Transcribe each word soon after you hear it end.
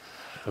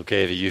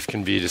Okay, the youth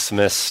can be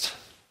dismissed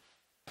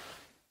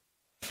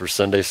for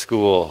Sunday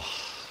school.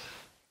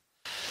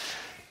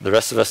 The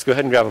rest of us, go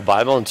ahead and grab a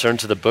Bible and turn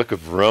to the book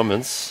of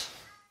Romans.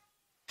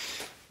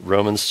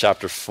 Romans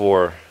chapter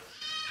 4.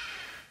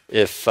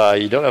 If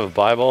you don't have a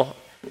Bible,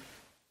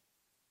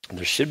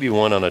 there should be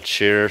one on a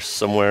chair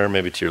somewhere,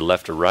 maybe to your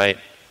left or right,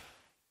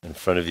 in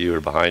front of you or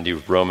behind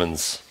you.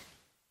 Romans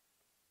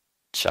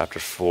chapter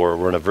 4.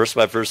 We're in a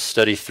verse-by-verse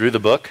study through the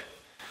book.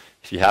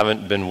 If you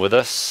haven't been with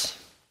us,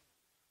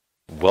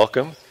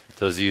 welcome.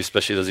 Those of you,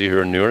 especially those of you who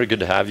are newer, good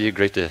to have you.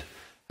 Great to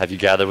have you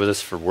gather with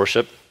us for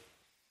worship.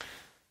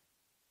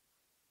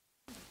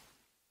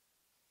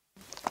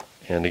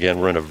 And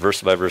again, we're in a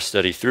verse-by-verse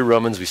study through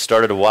Romans. We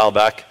started a while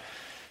back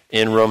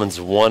in Romans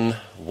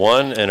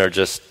 1:1 and are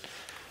just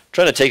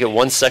trying to take it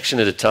one section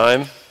at a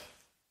time.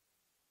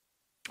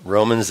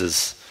 Romans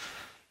is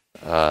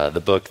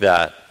the book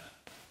that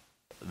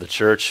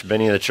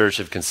many in the church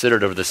have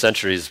considered over the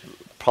centuries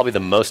probably the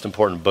most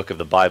important book of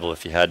the Bible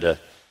if you had to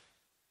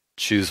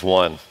choose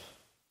one.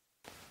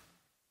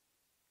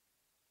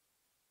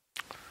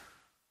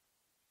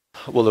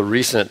 Well, a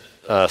recent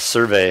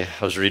survey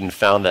I was reading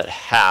found that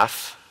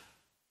half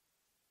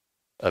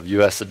of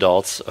U.S.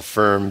 adults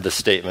affirmed the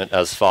statement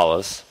as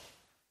follows: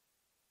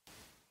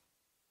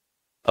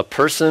 a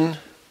person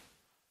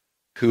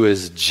who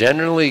is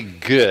generally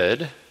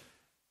good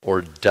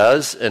or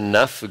does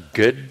enough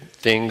good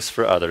things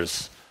for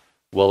others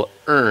will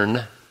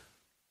earn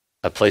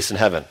a place in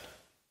heaven.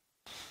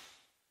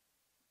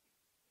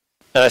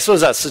 And I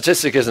suppose that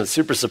statistic isn't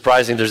super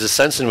surprising. There's a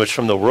sense in which,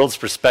 from the world's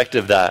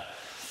perspective, that,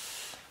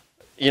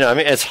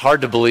 it's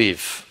hard to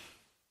believe.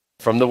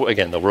 From the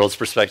world's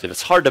perspective,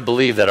 it's hard to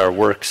believe that our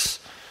works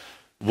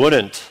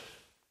wouldn't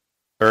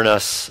earn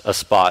us a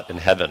spot in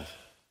heaven.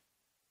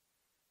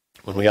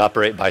 When we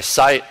operate by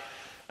sight,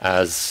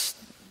 as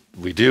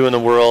we do in the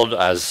world,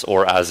 as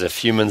if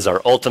humans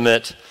are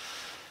ultimate,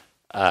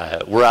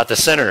 we're at the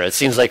center. It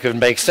seems like it would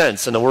make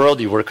sense. In the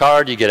world, you work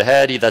hard, you get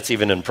ahead. That's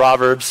even in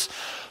Proverbs.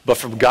 But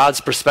from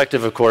God's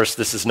perspective, of course,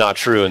 this is not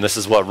true. And this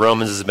is what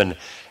Romans has been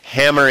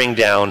hammering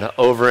down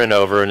over and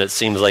over. And it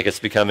seems like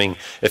it's becoming,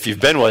 if you've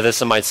been with us,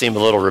 it might seem a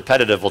little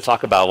repetitive. We'll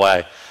talk about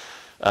why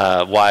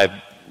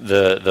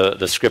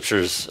the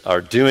scriptures are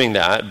doing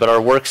that. But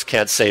our works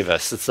can't save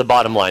us. It's the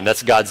bottom line.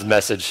 That's God's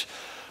message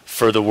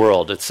for the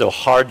world. It's so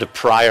hard to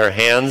pry our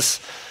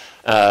hands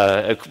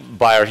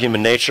by our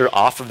human nature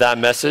off of that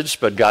message.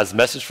 But God's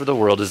message for the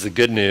world is the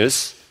good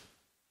news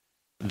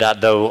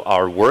that though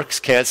our works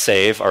can't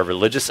save, our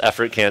religious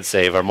effort can't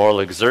save, our moral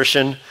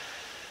exertion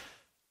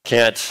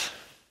can't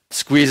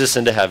squeeze us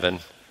into heaven,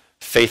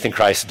 faith in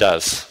Christ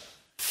does.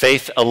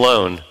 Faith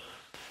alone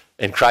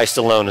in Christ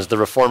alone. As the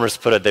Reformers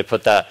put it, they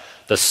put that,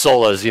 the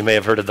solas, you may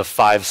have heard of the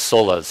 5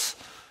 solas.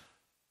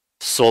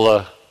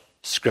 Sola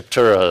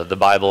scriptura, the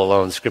Bible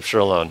alone, scripture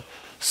alone.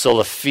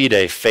 Sola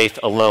fide, faith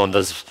alone.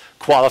 Those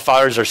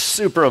qualifiers are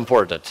super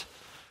important.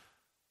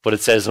 What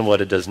it says and what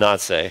it does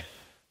not say.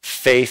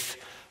 Faith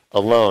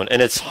alone.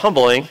 And it's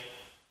humbling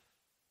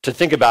to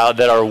think about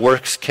that our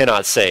works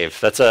cannot save.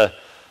 That's a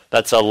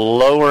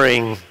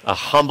lowering, a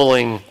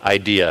humbling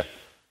idea.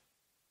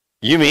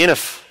 You mean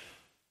if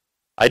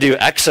I do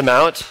X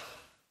amount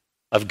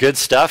of good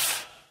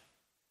stuff,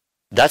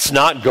 that's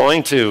not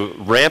going to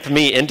ramp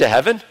me into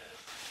heaven?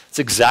 It's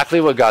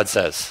exactly what God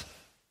says.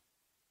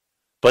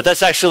 But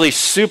that's actually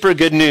super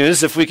good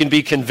news if we can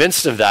be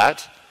convinced of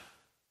that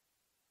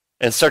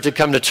and start to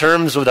come to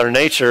terms with our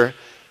nature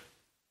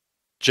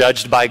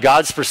judged by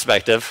God's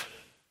perspective,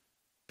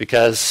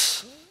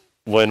 because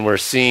when we're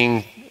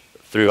seeing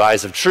through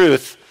eyes of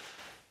truth,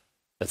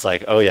 it's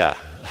like, oh yeah,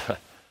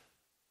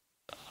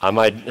 I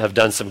might have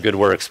done some good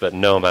works, but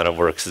no amount of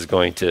works is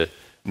going to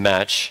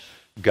match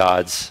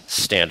God's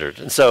standard.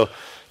 And so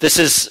this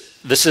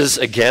is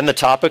again the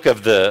topic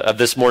of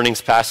this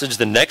morning's passage,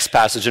 the next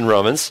passage in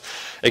Romans.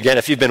 Again,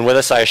 if you've been with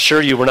us, I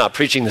assure you we're not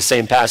preaching the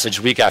same passage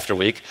week after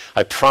week.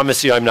 I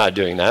promise you I'm not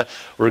doing that.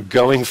 We're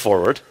going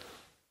forward.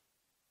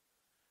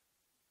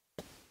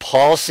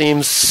 Paul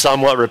seems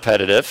somewhat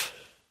repetitive.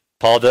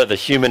 Paul, the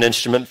human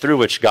instrument through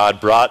which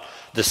God brought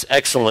this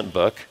excellent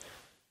book.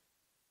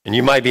 And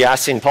you might be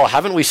asking, Paul,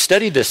 haven't we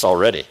studied this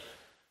already?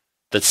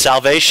 That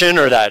salvation,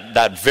 or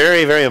that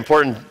very, very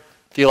important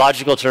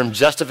theological term,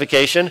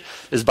 justification,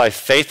 is by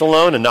faith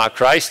alone and not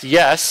Christ?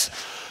 Yes,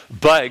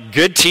 but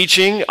good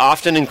teaching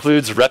often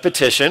includes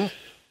repetition.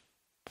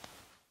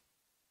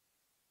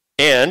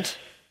 And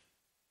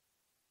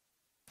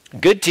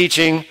good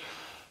teaching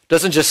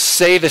doesn't just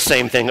say the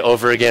same thing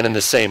over again in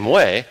the same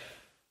way.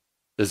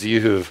 Those of you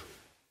who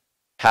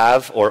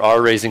have or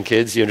are raising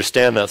kids, you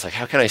understand that. It's like,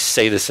 how can I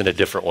say this in a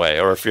different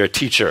way? Or if you're a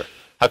teacher,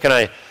 how can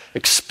I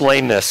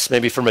explain this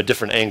maybe from a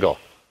different angle?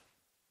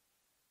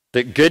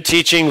 That good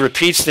teaching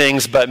repeats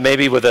things, but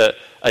maybe with a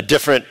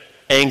different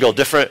angle,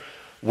 different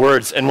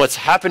words. And what's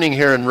happening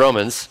here in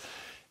Romans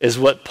is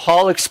what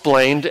Paul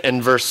explained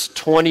in verse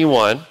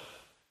 21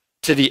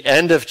 to the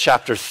end of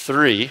chapter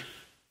 3.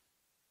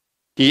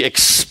 He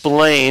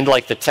explained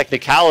like the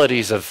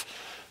technicalities of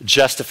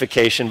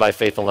justification by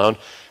faith alone.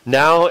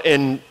 Now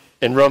in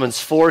In Romans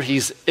 4,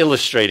 he's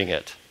illustrating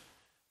it.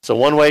 So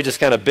one way, just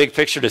kind of big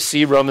picture, to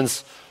see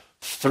Romans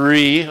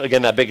 3,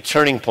 again, that big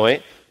turning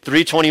point,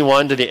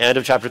 3:21 to the end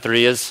of chapter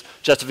 3 is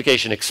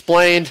justification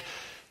explained.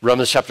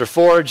 Romans chapter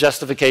 4,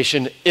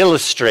 justification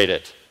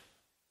illustrated.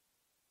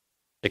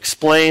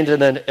 Explained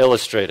and then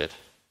illustrated.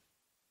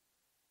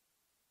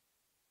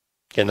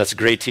 Again, that's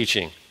great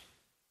teaching.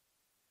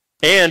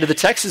 And the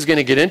text is going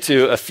to get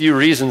into a few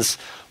reasons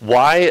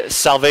why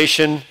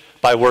salvation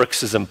by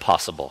works is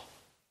impossible.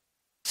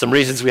 Some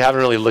reasons we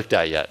haven't really looked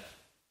at yet.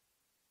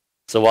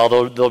 So while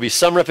there'll be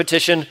some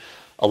repetition,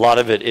 a lot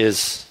of it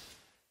is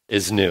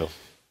new.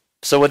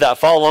 So with that,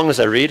 follow along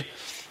as I read.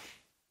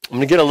 I'm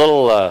going to get a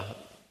little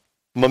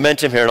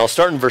momentum here, and I'll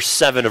start in verse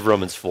 7 of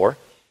Romans 4.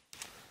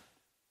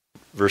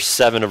 Verse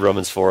 7 of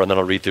Romans 4, and then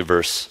I'll read through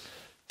verse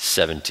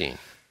 17.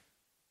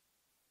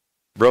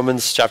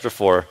 Romans chapter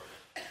 4,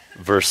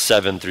 verse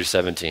 7 through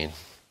 17.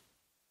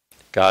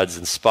 God's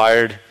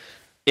inspired,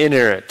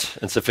 inerrant,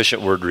 and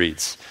sufficient word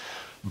reads,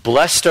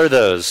 "Blessed are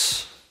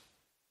those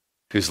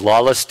whose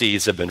lawless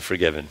deeds have been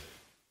forgiven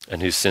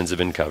and whose sins have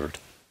been covered.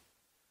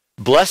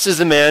 Blessed is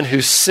the man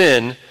whose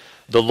sin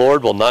the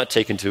Lord will not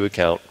take into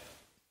account.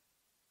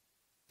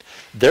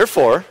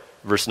 Therefore,"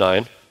 verse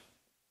 9,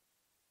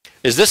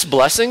 "is this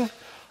blessing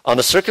on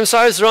the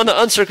circumcised or on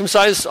the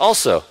uncircumcised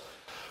also?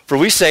 For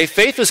we say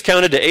faith was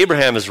counted to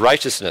Abraham as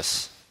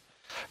righteousness.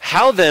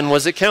 How then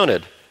was it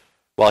counted?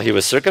 While he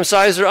was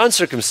circumcised or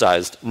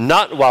uncircumcised?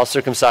 Not while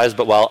circumcised,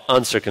 but while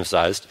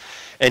uncircumcised.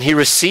 And he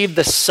received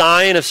the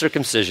sign of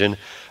circumcision,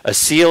 a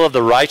seal of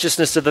the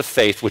righteousness of the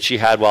faith which he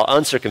had while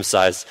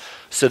uncircumcised,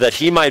 so that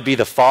he might be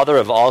the father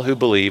of all who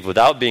believe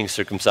without being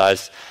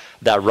circumcised,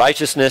 that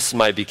righteousness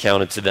might be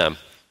counted to them.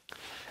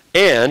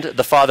 And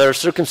the father of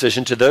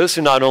circumcision to those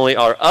who not only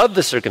are of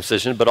the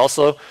circumcision, but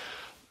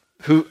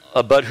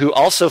who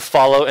also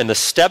follow in the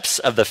steps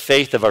of the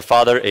faith of our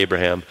father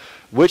Abraham,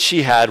 which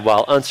he had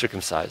while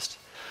uncircumcised.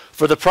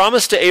 For the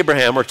promise to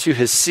Abraham, or to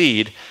his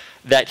seed,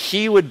 that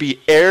he would be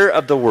heir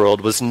of the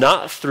world was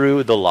not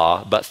through the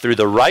law, but through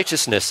the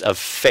righteousness of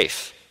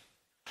faith.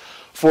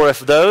 For if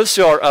those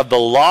who are of the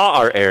law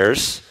are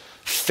heirs,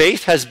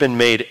 faith has been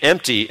made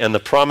empty and the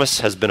promise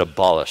has been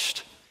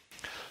abolished.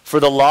 For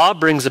the law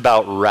brings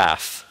about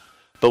wrath,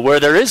 but where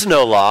there is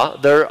no law,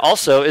 there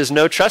also is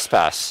no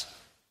trespass.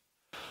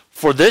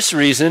 For this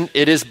reason,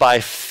 it is by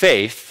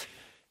faith,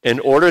 in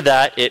order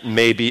that it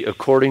may be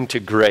according to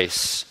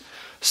grace,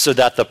 so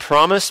that the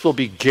promise will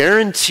be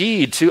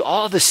guaranteed to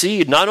all the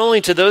seed, not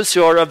only to those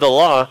who are of the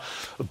law,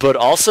 but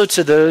also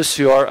to those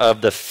who are of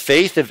the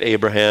faith of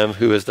Abraham,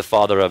 who is the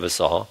father of us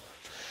all.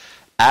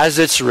 As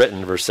it's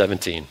written, verse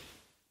 17,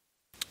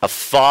 a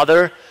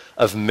father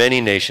of many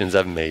nations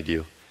I've made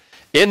you,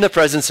 in the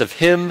presence of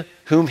him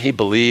whom he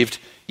believed,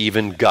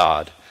 even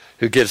God,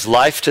 who gives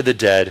life to the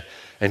dead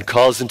and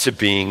calls into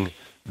being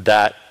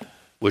that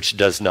which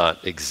does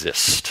not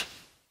exist.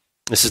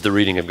 This is the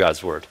reading of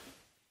God's word.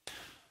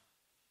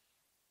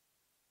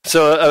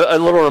 So a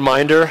little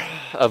reminder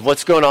of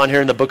what's going on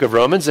here in the book of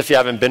Romans, if you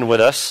haven't been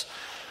with us.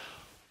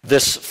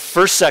 This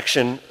first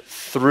section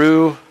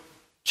through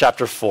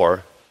chapter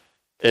 4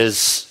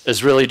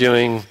 is really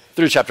doing,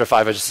 through chapter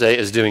 5 I should say,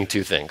 is doing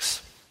two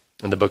things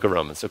in the book of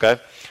Romans, okay?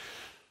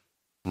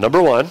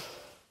 Number one,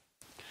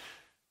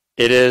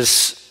 it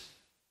is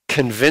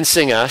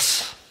convincing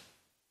us,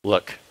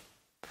 look,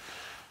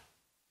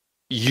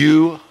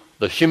 you,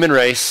 the human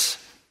race,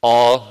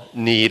 all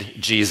need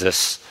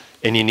Jesus,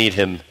 and you need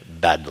him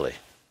badly.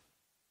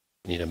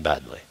 You need him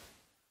badly.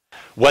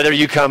 Whether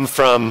you come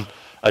from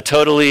a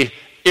totally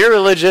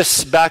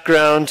irreligious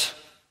background,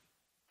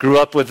 grew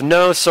up with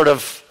no sort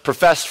of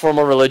professed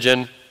formal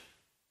religion,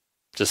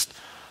 just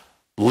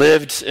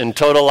lived in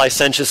total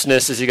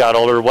licentiousness as you got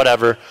older,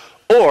 whatever,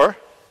 or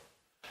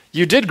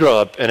you did grow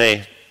up in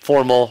a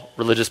formal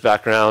religious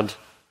background,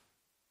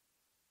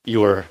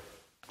 you were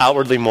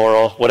outwardly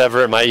moral,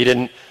 whatever it might, you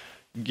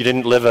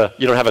don't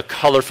have a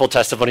colorful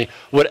testimony,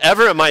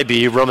 whatever it might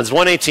be, Romans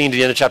 1:18 to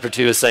the end of chapter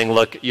 2 is saying,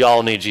 look, you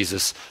all need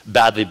Jesus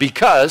badly,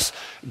 because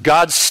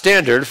God's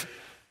standard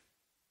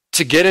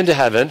to get into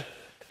heaven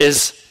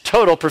is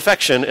total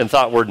perfection in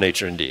thought, word,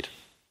 nature, and deed.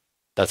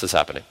 That's what's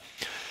happening.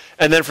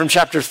 And then from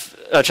chapter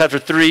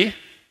 3,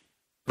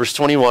 verse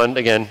 21,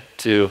 again,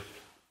 through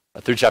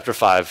chapter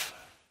 5,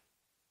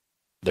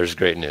 there's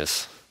great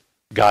news.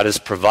 God has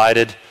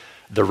provided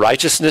the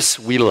righteousness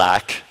we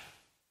lack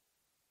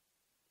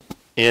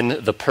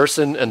in the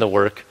person and the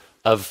work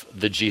of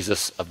the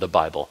Jesus of the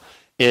Bible.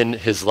 In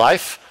his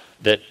life,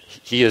 that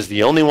he is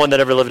the only one that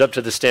ever lived up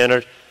to the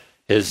standard.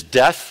 His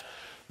death,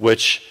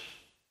 which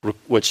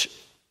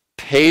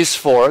pays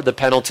for the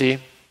penalty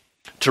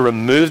to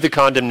remove the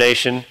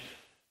condemnation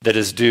that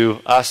is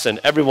due us and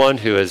everyone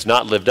who has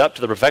not lived up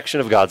to the perfection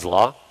of God's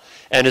law.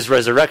 And his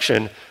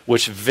resurrection,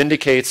 which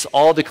vindicates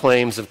all the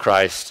claims of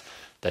Christ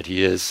that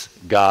he is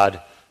God,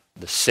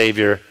 the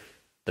Savior,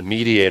 the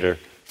mediator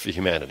for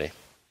humanity.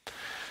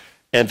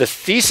 And the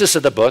thesis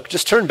of the book,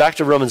 just turn back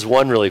to Romans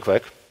 1 really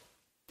quick.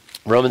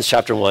 Romans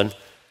chapter 1.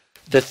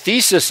 the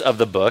thesis of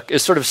the book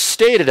is sort of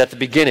stated at the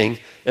beginning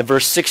in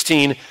verse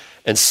 16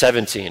 and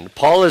 17.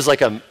 Paul is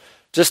like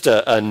just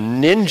a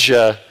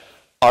ninja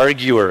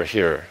arguer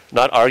here.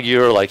 Not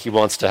arguer like he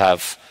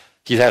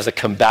has a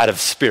combative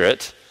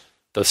spirit,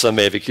 though some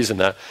may have accused him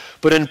of that.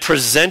 But in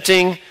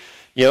presenting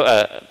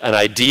an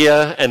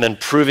idea and then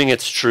proving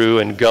it's true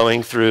and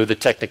going through the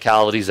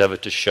technicalities of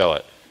it to show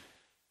it.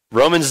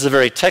 Romans is a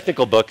very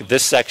technical book.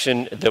 This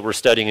section that we're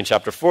studying in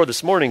chapter 4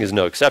 this morning is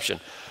no exception.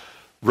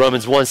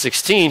 Romans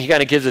 1:16, he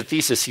kind of gives a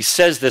thesis. He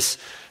says this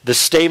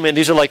statement,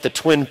 these are like the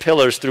twin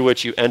pillars through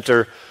which you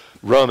enter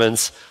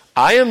Romans.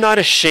 I am not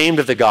ashamed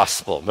of the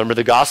gospel. Remember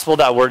the gospel,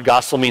 that word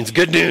gospel means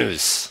good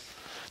news.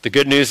 The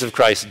good news of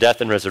Christ's death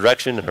and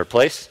resurrection in our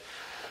place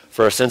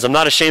for our sins. I'm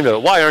not ashamed of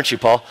it. Why aren't you,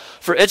 Paul?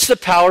 For it's the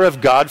power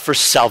of God for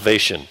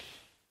salvation.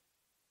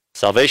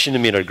 Salvation to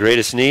meet our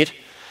greatest need.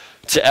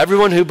 To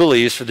everyone who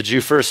believes, for the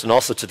Jew first and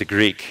also to the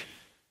Greek.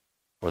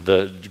 Or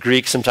the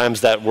Greek, sometimes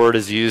that word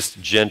is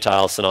used,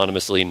 Gentile,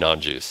 synonymously,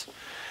 non-Jews.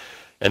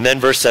 And then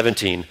verse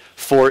 17,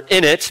 for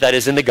in it, that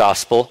is in the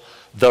gospel,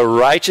 the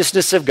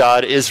righteousness of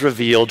God is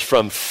revealed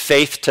from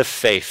faith to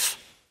faith,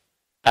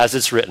 as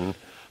it's written,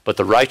 but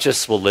the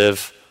righteous will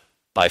live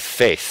by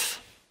faith.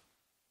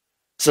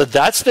 So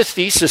that's the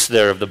thesis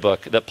there of the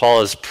book that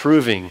Paul is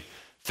proving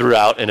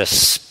throughout, and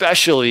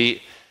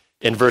especially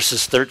in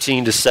verses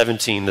 13 to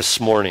 17 this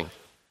morning.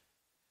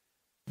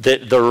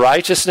 That the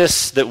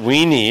righteousness that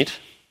we need,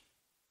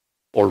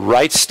 or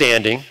right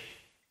standing,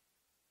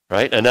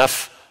 right?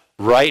 Enough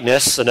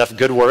rightness, enough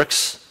good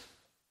works,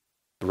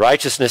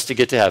 righteousness to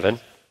get to heaven.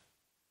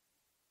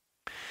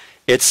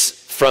 It's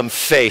from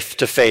faith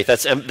to faith.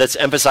 That's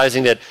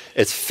emphasizing that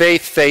it's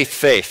faith, faith,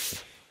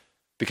 faith.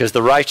 Because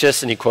the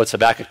righteous, and he quotes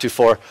Habakkuk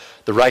 2:4,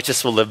 the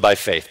righteous will live by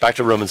faith. Back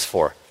to Romans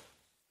 4.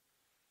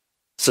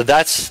 So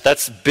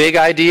that's big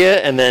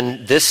idea, and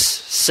then this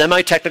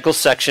semi-technical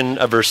section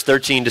of verse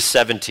 13 to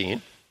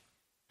 17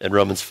 in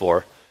Romans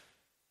 4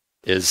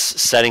 is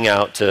setting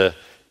out to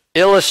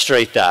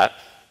illustrate that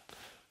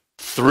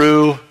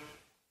through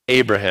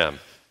Abraham.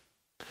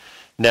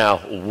 Now,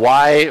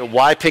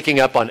 why picking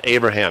up on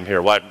Abraham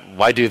here?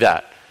 Why do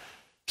that?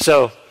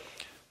 So,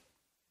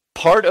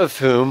 part of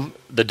whom,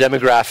 the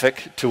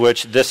demographic to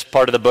which this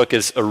part of the book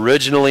is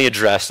originally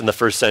addressed in the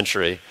first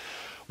century,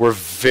 were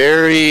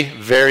very,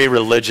 very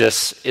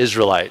religious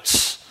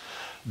Israelites,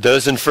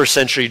 those in first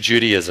century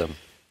Judaism,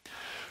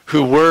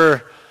 who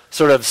were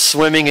sort of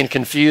swimming and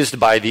confused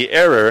by the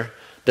error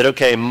that,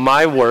 okay,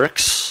 my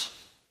works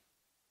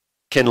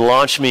can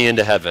launch me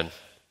into heaven.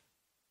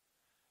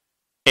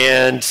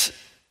 And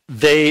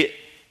they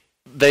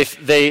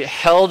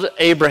held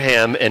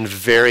Abraham in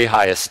very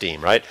high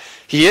esteem, right?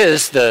 He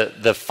is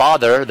the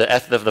father, the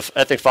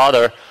ethnic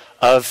father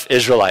of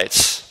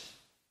Israelites.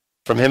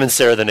 From him and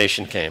Sarah the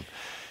nation came.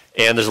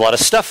 And there's a lot of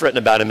stuff written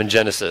about him in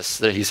Genesis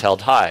that he's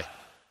held high.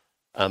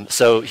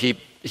 So he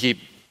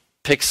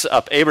picks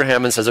up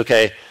Abraham and says,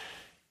 okay,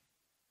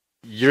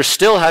 you're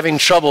still having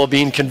trouble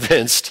being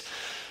convinced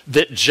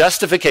that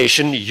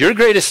justification, your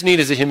greatest need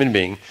as a human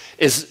being,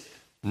 is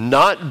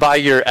not by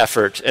your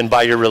effort and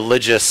by your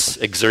religious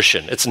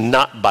exertion. It's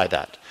not by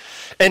that.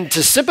 And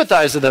to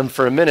sympathize with them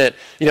for a minute,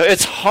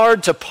 it's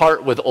hard to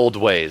part with old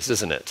ways,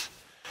 isn't it?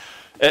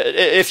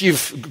 If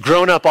you've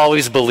grown up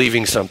always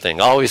believing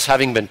something, always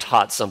having been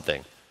taught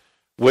something,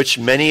 which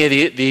many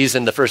of these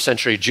in the first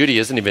century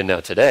Judaism, even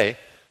now today,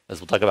 as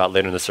we'll talk about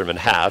later in the sermon,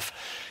 have,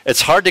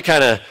 it's hard to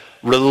kind of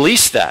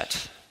release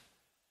that.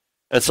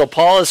 And so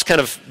Paul is kind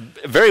of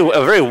a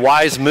very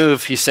wise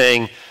move. He's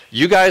saying,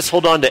 you guys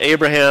hold on to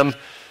Abraham.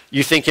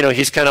 You think,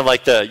 he's kind of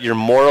like your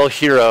moral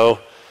hero,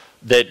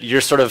 that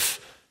you're sort of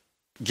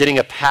getting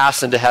a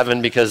pass into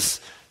heaven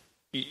because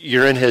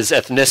you're in his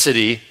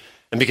ethnicity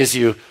and because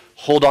you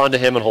hold on to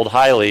him and hold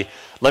highly.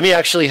 Let me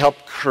actually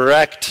help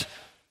correct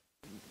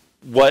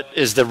what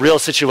is the real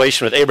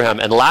situation with Abraham.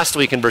 And last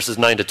week in verses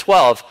 9 to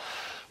 12,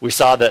 we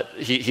saw that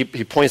he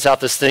points out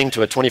this thing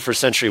to a 21st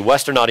century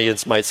Western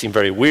audience might seem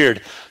very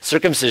weird,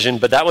 circumcision,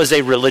 but that was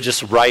a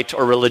religious rite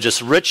or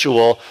religious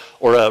ritual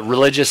or a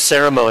religious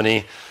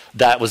ceremony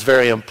that was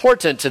very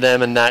important to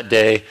them in that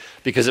day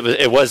because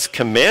it was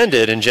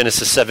commanded in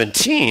Genesis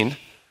 17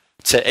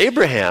 to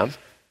Abraham.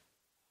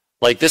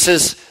 Like, this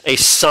is a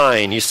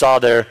sign. You saw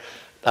there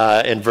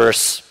in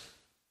verse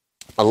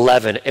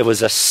 11, it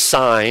was a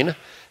sign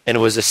and it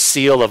was a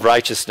seal of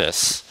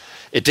righteousness.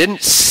 It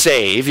didn't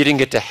save. You didn't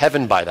get to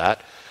heaven by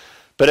that.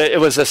 But it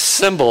was a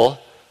symbol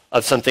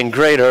of something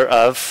greater,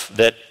 of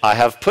that I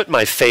have put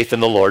my faith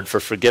in the Lord for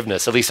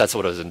forgiveness. At least that's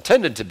what it was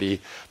intended to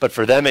be. But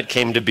for them it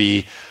came to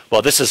be,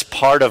 well, this is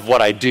part of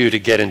what I do to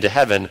get into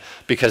heaven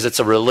because it's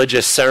a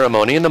religious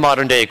ceremony. And the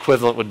modern day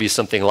equivalent would be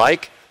something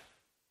like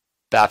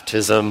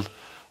baptism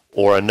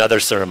or another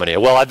ceremony.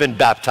 Well, I've been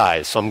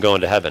baptized, so I'm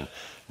going to heaven.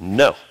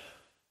 No,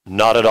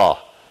 not at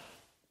all.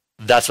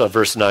 That's what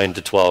verse 9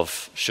 to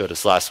 12 showed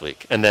us last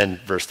week. And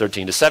then verse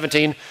 13 to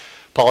 17,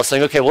 Paul is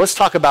saying, okay, well, let's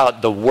talk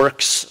about the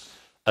works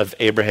of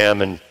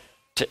Abraham and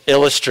to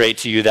illustrate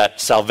to you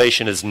that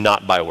salvation is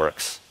not by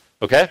works.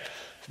 Okay?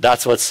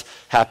 That's what's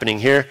happening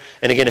here.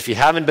 And again, if you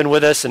haven't been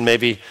with us, and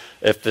maybe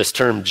if this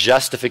term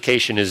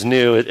justification is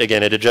new,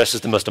 again, it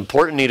addresses the most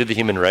important need of the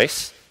human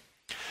race.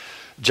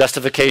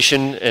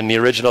 Justification in the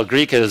original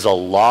Greek is a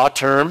law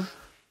term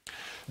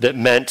that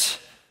meant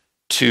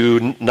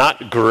to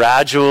not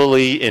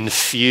gradually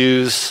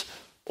infuse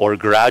or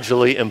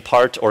gradually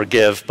impart or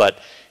give, but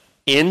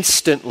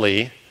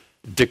instantly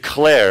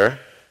declare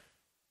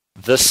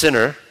the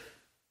sinner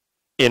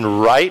in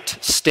right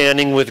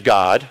standing with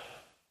God,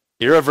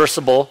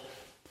 irreversible,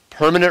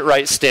 permanent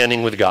right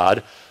standing with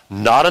God,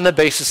 not on the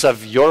basis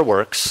of your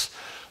works,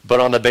 but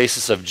on the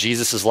basis of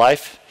Jesus'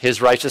 life,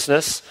 his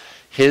righteousness,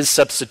 his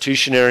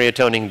substitutionary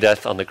atoning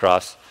death on the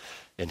cross,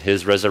 and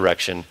his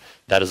resurrection.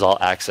 That is all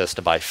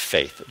accessed by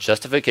faith.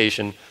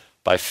 Justification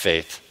by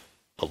faith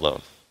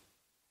alone.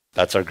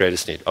 That's our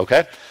greatest need.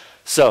 Okay?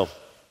 So,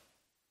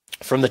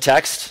 from the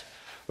text,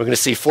 we're going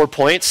to see 4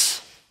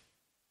 points.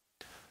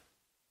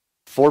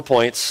 4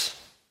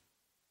 points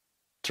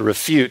to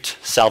refute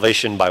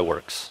salvation by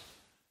works.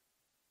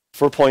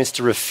 4 points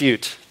to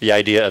refute the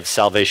idea of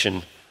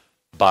salvation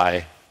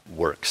by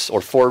works,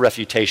 or 4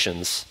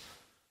 refutations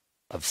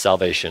of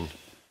salvation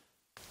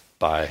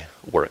by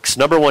works.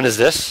 Number 1 is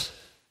this.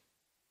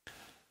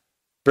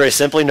 Very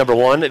simply, number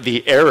 1,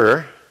 the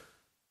error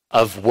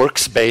of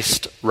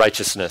works-based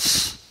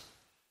righteousness.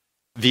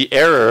 The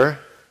error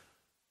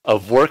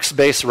of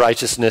works-based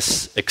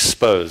righteousness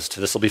exposed.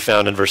 This will be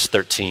found in verse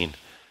 13.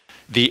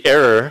 The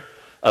error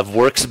of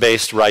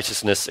works-based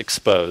righteousness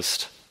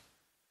exposed.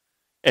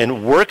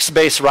 And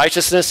works-based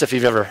righteousness, if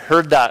you've ever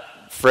heard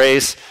that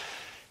phrase,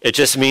 it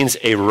just means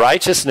a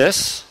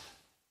righteousness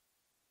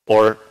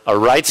or a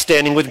right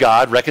standing with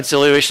God,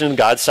 reconciliation with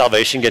God,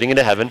 salvation, getting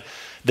into heaven,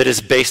 that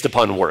is based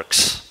upon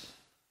works.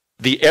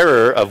 The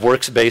error of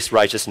works-based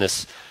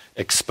righteousness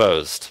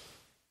exposed.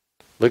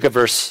 Look at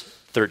verse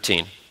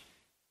 13.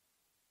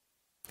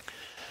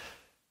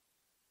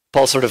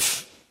 Paul sort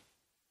of,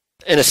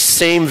 in the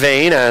same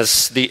vein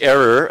as the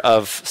error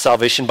of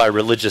salvation by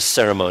religious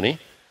ceremony.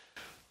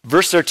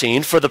 Verse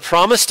 13, for the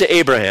promise to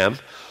Abraham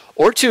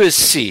or to his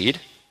seed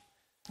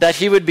that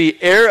he would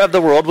be heir of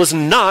the world was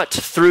not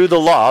through the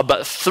law,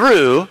 but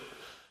through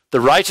the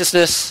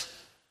righteousness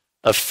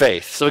of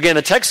faith. So again,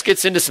 the text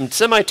gets into some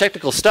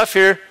semi-technical stuff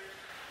here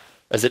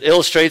as it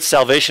illustrates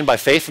salvation by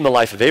faith in the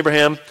life of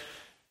Abraham.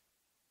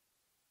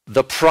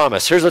 The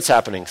promise, here's what's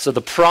happening. So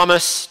the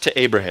promise to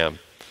Abraham.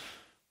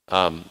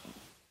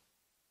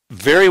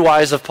 Very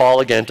wise of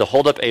Paul, again, to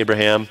hold up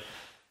Abraham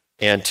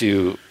and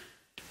to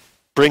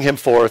bring him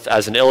forth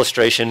as an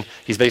illustration.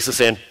 He's basically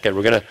saying,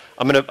 okay,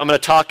 I'm gonna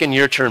talk in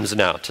your terms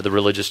now to the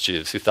religious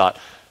Jews who thought,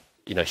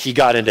 he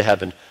got into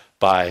heaven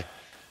by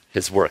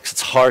his works.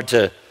 It's hard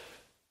to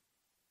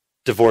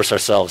divorce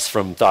ourselves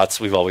from thoughts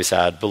we've always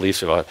had,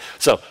 beliefs we've always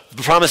had. So,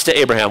 the promise to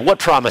Abraham, what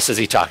promise is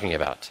he talking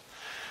about?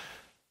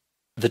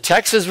 The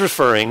text is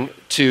referring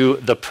to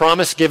the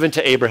promise given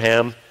to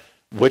Abraham,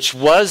 which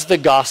was the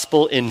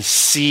gospel in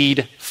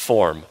seed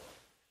form.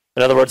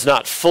 In other words,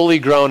 not fully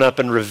grown up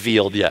and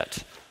revealed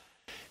yet.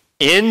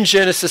 In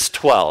Genesis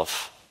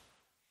 12,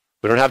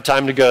 we don't have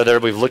time to go there.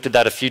 We've looked at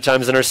that a few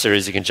times in our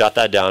series. You can jot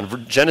that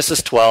down.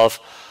 Genesis 12,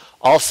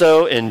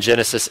 also in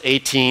Genesis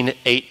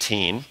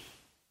 18:18,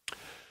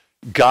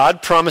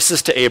 God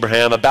promises to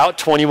Abraham about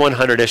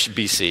 2100-ish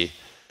BC.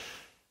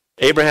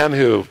 Abraham,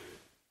 who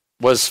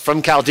was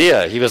from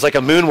Chaldea, he was like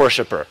a moon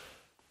worshiper,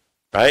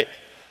 right?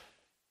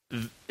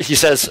 He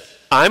says,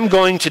 I'm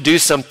going to do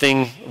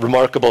something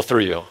remarkable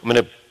through you. I'm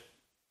going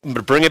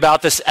to bring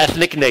about this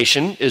ethnic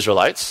nation,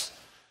 Israelites.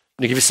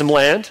 I'm going to give you some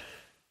land.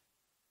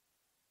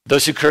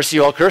 Those who curse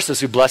you, I'll curse. Those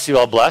who bless you,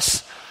 I'll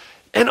bless.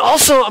 And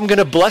also, I'm going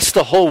to bless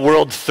the whole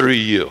world through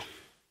you.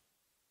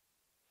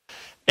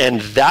 And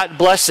that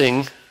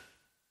blessing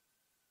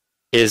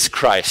is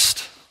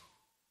Christ.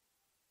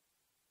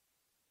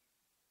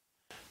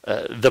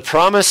 The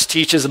promise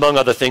teaches, among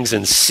other things,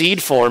 in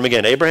seed form.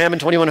 Again, Abraham in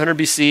 2100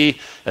 BC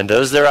and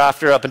those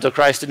thereafter up until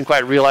Christ didn't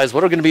quite realize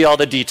what are going to be all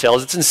the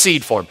details. It's in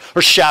seed form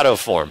or shadow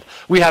form.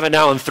 We have it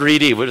now in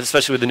 3D,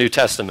 especially with the New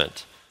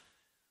Testament.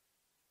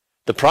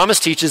 The promise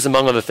teaches,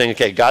 among other things,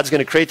 okay, God's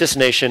going to create this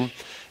nation,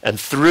 and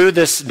through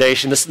this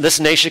nation, this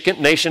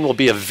nation will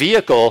be a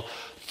vehicle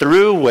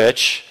through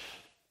which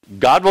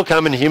God will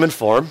come in human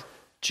form,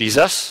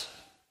 Jesus,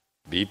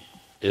 be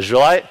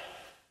Israelite,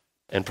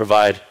 and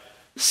provide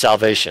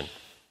salvation.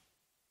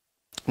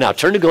 Now,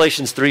 turn to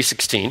Galatians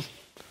 3:16.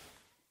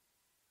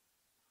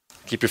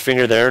 Keep your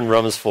finger there in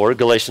Romans 4.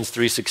 Galatians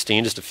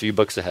 3:16, just a few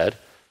books ahead.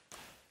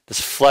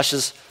 This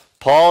fleshes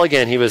Paul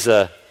again. He was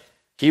an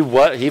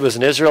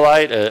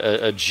Israelite,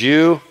 a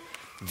Jew,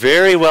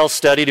 very well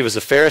studied. He was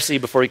a Pharisee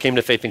before he came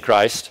to faith in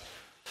Christ.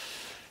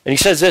 And he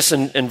says this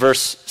in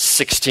verse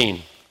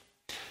 16.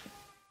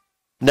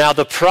 Now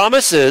the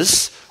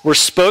promises were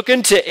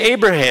spoken to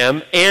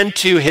Abraham and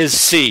to his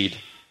seed.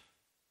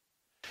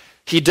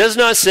 He does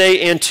not say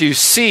and to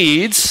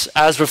seeds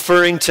as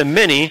referring to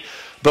many,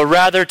 but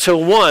rather to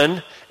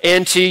one,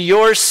 and to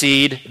your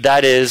seed,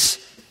 that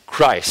is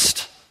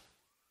Christ.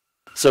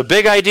 So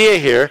big idea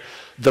here.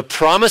 the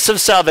promise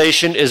of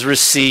salvation is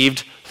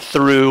received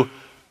through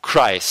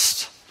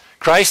Christ.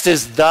 Christ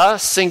is the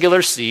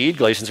singular seed,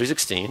 Galatians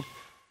 3:16,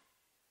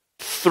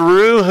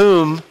 through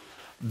whom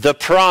the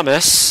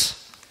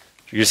promise,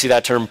 you see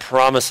that term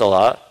promise a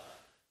lot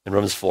in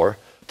Romans 4,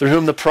 through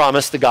whom the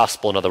promise, the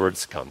gospel, in other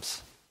words,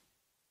 comes.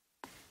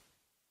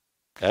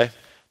 Okay?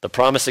 The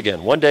promise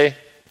again, one day,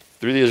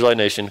 through the Israelite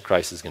nation,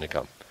 Christ is going to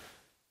come.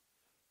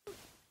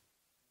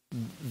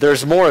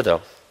 There's more,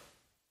 though.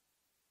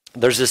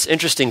 There's this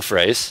interesting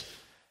phrase,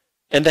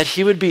 and that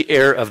he would be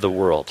heir of the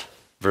world,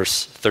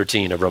 verse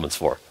 13 of Romans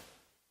 4.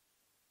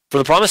 For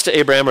the promise to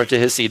Abraham or to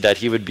his seed that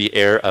he would be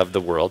heir of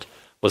the world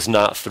was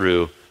not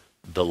through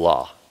the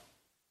law.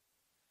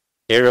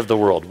 Heir of the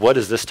world. What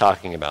is this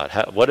talking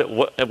about?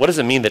 What does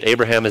it mean that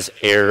Abraham is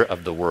heir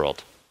of the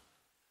world?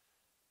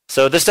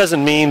 So this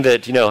doesn't mean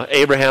that,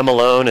 Abraham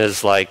alone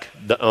is like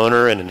the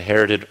owner and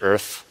inherited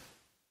earth,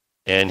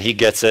 and he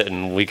gets it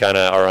and we kind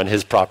of are on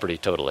his property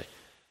totally.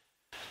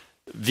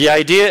 The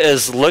idea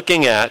is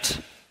looking at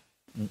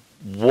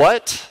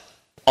what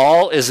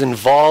all is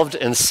involved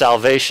in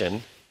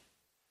salvation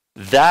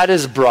that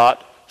is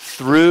brought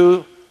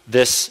through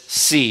this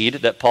seed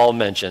that Paul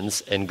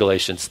mentions in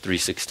Galatians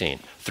 3:16,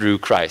 through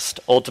Christ,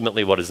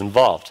 ultimately what is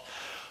involved.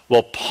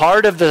 Well,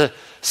 part of the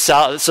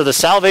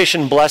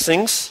salvation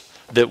blessings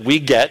that we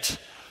get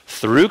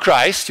through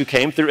Christ, who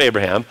came through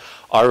Abraham,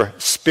 are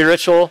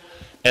spiritual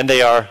and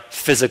they are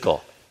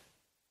physical.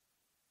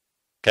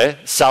 Okay?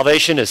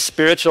 Salvation is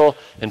spiritual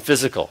and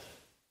physical.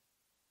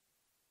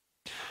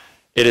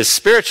 It is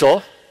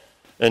spiritual,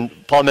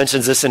 and Paul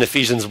mentions this in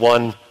Ephesians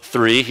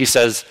 1:3. He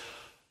says,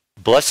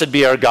 "Blessed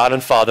be our God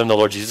and Father and the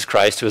Lord Jesus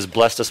Christ, who has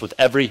blessed us with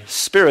every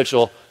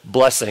spiritual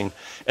blessing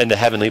in the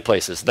heavenly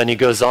places." Then he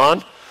goes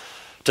on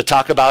to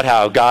talk about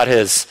how God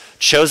has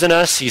chosen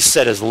us. He's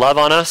set his love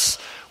on us.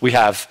 We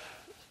have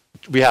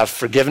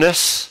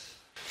forgiveness.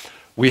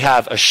 We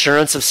have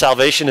assurance of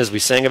salvation, as we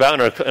sang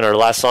about in our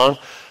last song,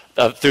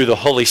 through the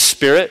Holy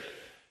Spirit,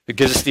 who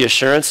gives us the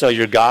assurance, no,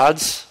 you're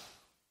God's.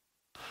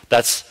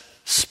 That's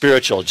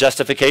spiritual.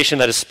 Justification,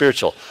 that is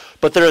spiritual.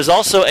 But there is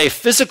also a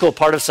physical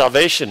part of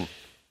salvation.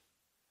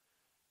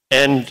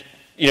 And,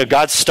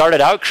 God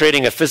started out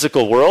creating a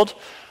physical world.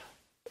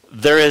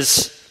 There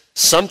is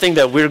something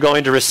that we're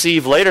going to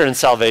receive later in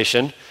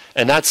salvation,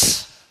 and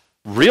that's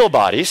real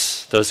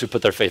bodies, those who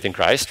put their faith in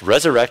Christ,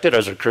 resurrected,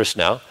 as are cursed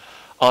now,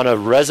 on a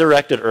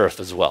resurrected earth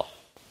as well.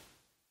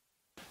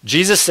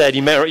 Jesus said,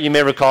 you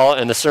may recall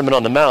in the Sermon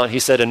on the Mount, he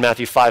said in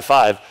Matthew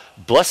 5:5,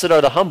 "Blessed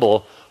are the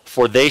humble,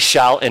 for they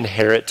shall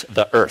inherit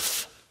the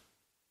earth."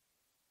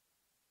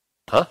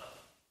 Huh?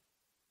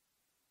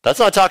 That's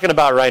not talking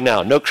about right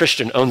now. No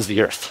Christian owns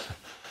the earth,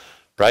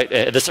 right?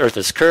 This earth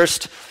is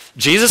cursed.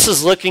 Jesus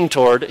is looking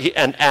toward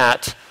and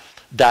at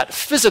that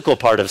physical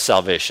part of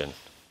salvation.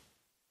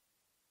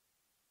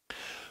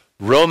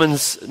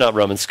 Romans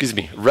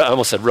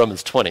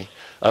 20.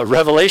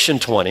 Revelation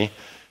 20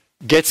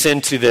 gets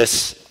into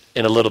this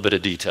in a little bit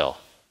of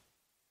detail,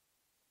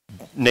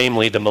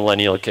 namely the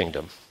millennial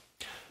kingdom.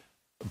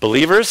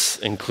 Believers,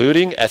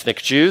 including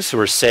ethnic Jews who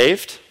were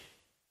saved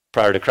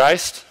prior to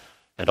Christ,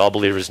 and all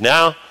believers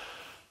now,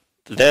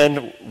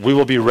 then we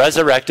will be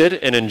resurrected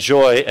and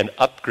enjoy an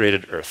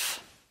upgraded earth,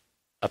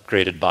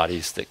 upgraded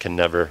bodies that can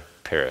never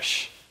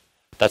perish.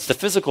 That's the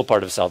physical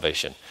part of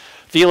salvation.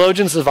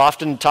 Theologians have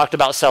often talked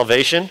about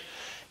salvation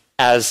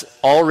as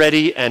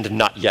already and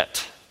not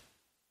yet.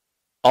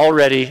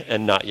 Already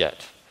and not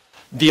yet.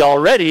 The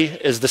already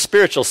is the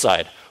spiritual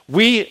side.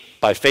 We,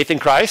 by faith in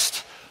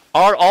Christ,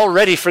 are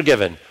already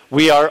forgiven.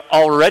 We are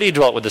already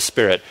dwelt with the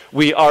Spirit.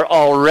 We are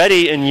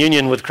already in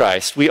union with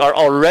Christ. We are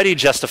already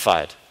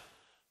justified.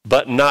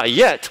 But not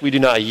yet. We do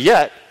not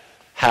yet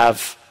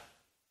have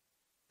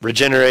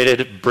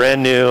regenerated,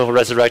 brand new,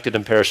 resurrected,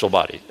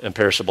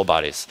 imperishable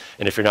bodies.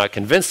 And if you're not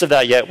convinced of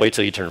that yet, wait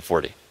till you turn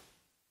 40.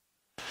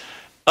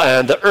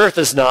 And the earth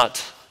is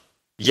not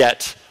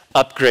yet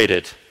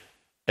upgraded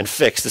and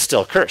fixed. It's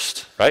still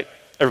cursed, right?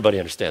 Everybody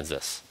understands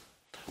this.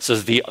 So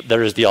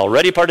there is the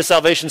already part of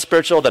salvation,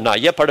 spiritual, the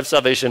not yet part of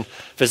salvation,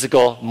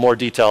 physical, more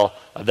detail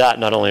of that,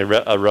 not only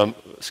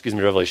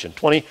Revelation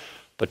 20,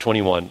 but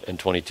 21 and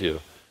 22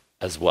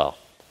 as well.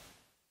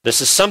 This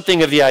is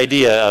something of the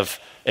idea of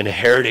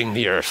inheriting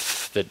the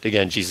earth that,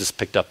 again, Jesus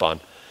picked up on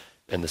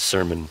in the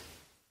Sermon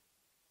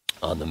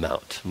on the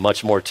Mount.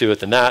 Much more to it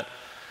than that,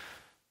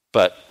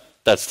 but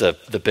that's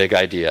the big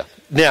idea.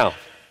 Now,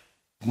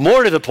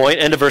 more to the point,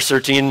 end of verse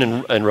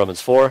 13 in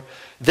Romans 4,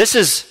 this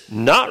is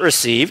not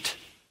received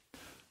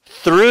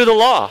through the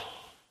law.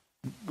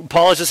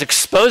 Paul is just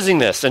exposing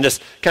this and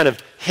just kind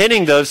of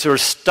hitting those who are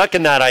stuck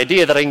in that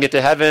idea that I can get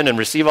to heaven and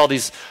receive all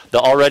these, the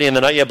already and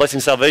the not yet blessing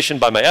salvation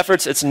by my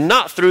efforts. It's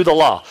not through the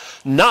law.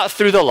 Not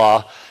through the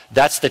law.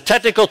 That's the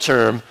technical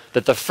term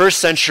that the first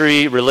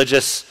century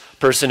religious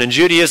person in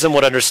Judaism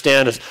would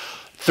understand as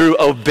through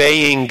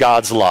obeying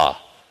God's law.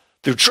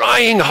 Through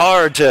trying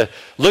hard to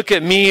look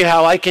at me,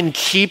 how I can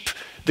keep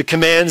the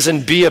commands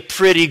and be a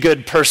pretty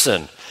good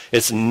person.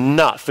 It's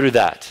not through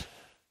that.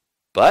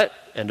 But,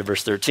 end of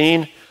verse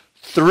 13,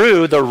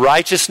 through the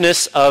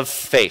righteousness of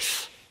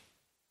faith.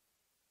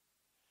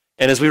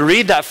 And as we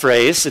read that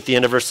phrase at the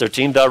end of verse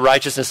 13, the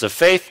righteousness of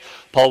faith,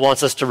 Paul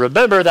wants us to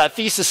remember that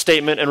thesis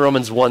statement in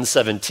Romans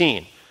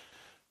 1:17,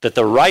 that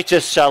the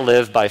righteous shall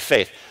live by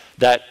faith.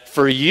 That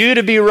for you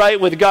to be right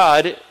with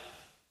God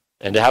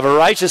and to have a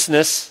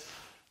righteousness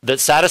that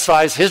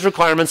satisfies his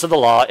requirements of the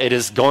law, it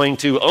is going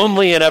to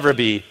only and ever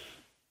be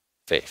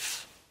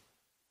faith.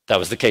 That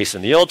was the case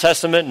in the Old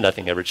Testament.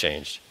 Nothing ever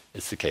changed.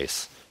 It's the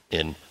case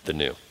in the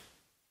New.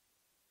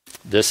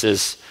 This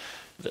is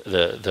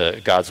the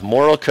God's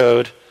moral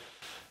code.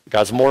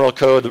 God's moral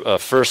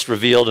code first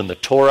revealed in the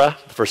Torah,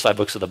 the first 5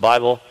 books of the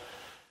Bible.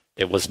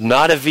 It was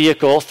not a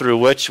vehicle through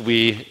which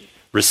we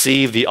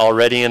receive the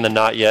already and the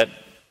not yet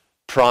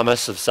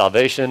promise of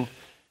salvation.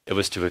 It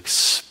was to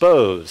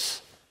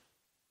expose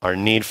our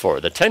need for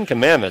it. The 10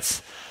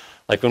 Commandments,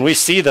 like when we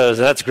see those,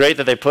 and that's great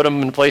that they put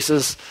them in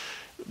places,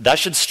 that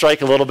should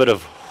strike a little bit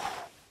of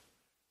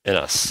in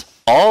us.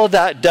 All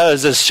that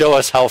does is show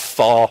us how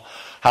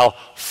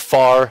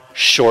far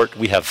short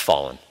we have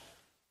fallen.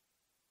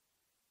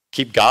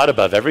 Keep God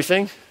above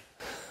everything?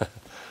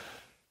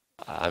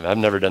 I've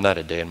never done that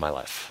a day in my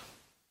life.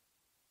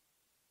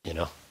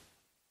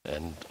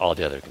 And all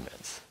the other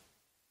commands.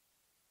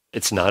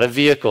 It's not a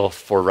vehicle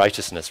for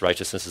righteousness.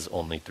 Righteousness is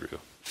only through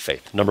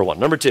faith. Number one.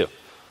 Number two,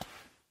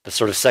 the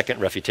sort of second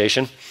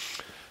refutation.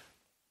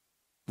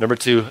 Number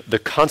two, the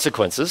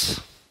consequences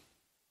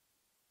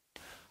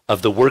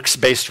of the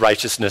works-based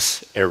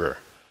righteousness error.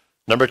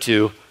 Number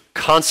two,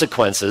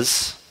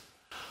 consequences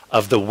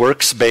of the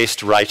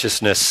works-based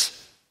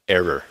righteousness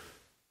error.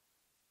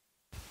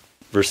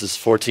 Verses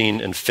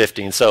 14 and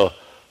 15. So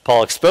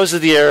Paul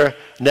exposes the error.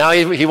 Now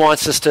he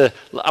wants us to,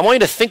 I want you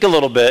to think a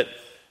little bit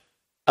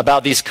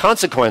about these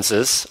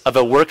consequences of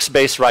a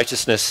works-based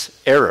righteousness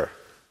error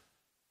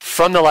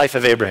from the life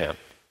of Abraham.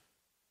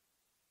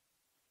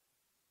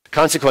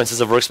 Consequences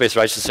of works-based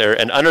righteousness error.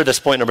 And under this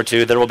point number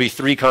two, there will be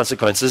 3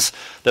 consequences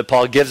that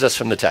Paul gives us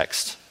from the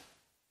text.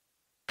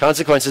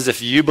 Consequences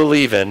if you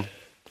believe in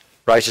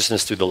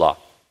righteousness through the law.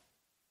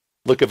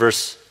 Look at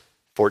verse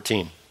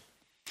 14.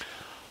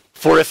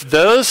 For if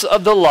those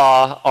of the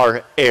law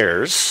are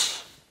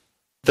heirs,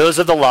 those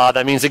of the law,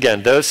 that means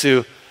again, those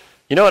who,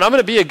 you know what, I'm going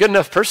to be a good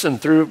enough person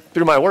through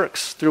my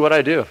works, through what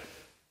I do.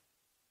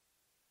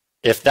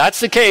 If that's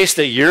the case,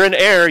 that you're an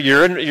heir,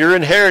 you're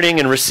inheriting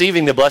and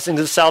receiving the blessings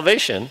of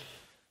salvation,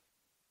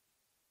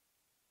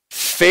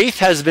 faith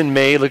has been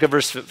made, look at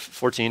verse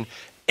 14,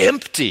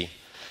 empty,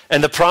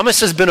 and the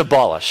promise has been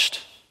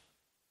abolished.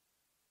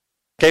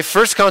 Okay,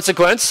 first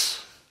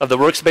consequence of the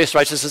works-based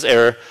righteousness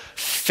error,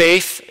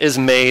 faith is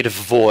made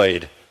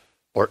void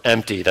or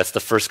empty. That's the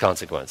first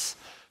consequence.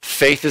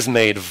 Faith is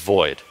made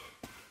void.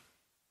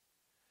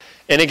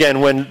 And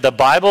again, when the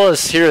Bible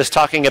is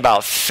talking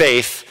about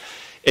faith,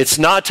 it's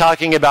not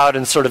talking about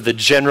in sort of the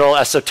general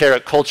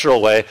esoteric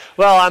cultural way,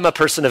 well, I'm a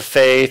person of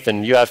faith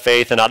and you have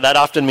faith, and that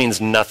often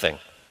means nothing.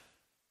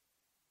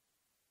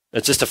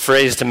 It's just a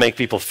phrase to make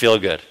people feel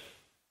good.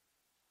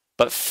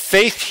 But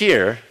faith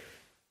here,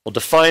 we'll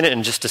define it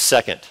in just a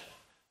second,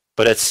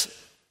 but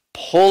it's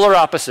polar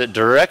opposite,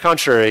 direct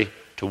contrary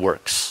to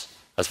works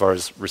as far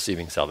as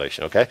receiving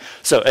salvation, okay?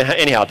 So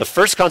anyhow, the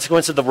first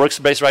consequence of the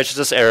works-based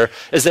righteousness error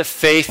is that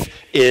faith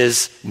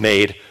is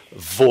made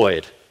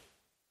void.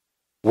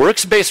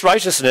 Works-based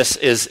righteousness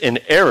is in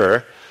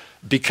error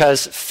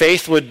because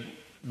faith would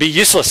be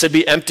useless. It'd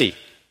be empty.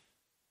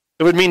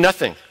 It would mean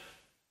nothing.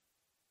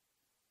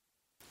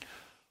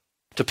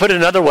 To put it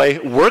another way,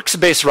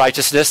 works-based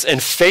righteousness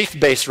and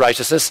faith-based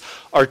righteousness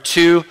are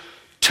 2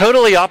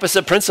 totally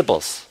opposite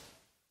principles.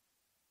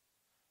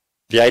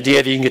 The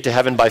idea that you can get to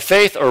heaven by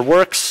faith or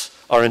works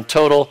are in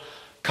total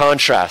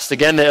contrast.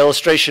 Again, the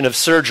illustration of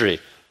surgery.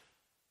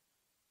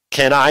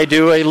 Can I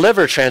do a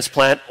liver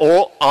transplant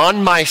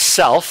on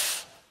myself?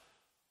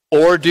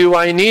 Or do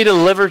I need a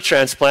liver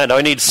transplant? Do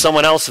I need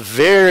someone else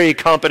very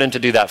competent to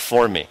do that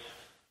for me?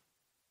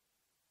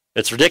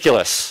 It's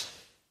ridiculous.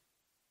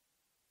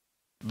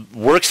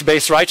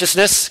 Works-based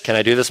righteousness, can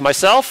I do this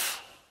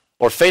myself?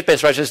 Or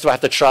faith-based righteousness, do I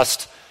have to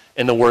trust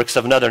in the works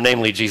of another,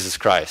 namely Jesus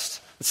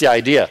Christ? That's the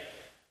idea.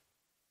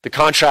 The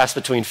contrast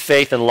between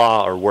faith and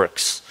law or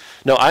works.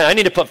 No, I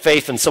need to put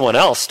faith in someone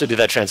else to do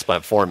that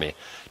transplant for me,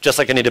 just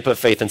like I need to put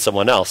faith in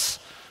someone else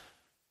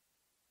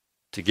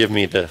to give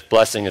me the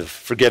blessing of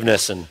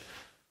forgiveness and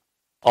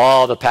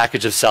all the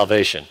package of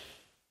salvation.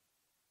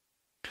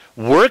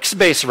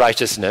 Works-based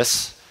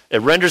righteousness,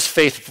 it renders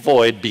faith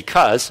void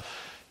because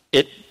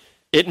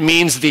it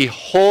means the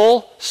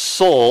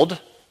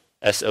whole-souled,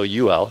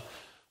 S-O-U-L,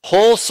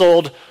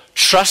 whole-souled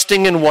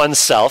trusting in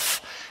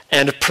oneself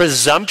and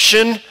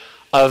presumption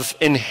of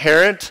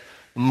inherent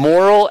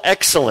moral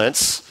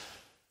excellence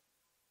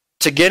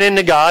to get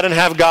into God and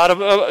have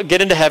God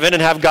get into heaven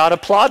and have God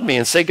applaud me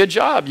and say, "Good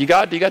job, you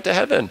got to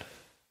heaven."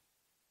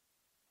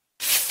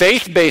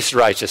 Faith-based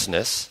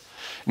righteousness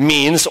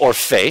means, or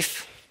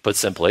faith, put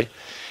simply,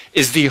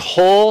 is the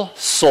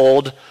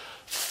whole-souled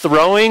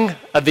throwing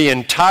of the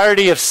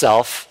entirety of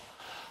self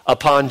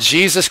upon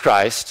Jesus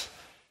Christ,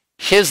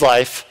 his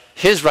life,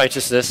 his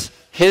righteousness,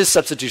 his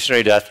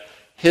substitutionary death,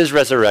 his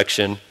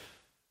resurrection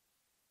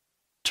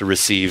to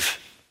receive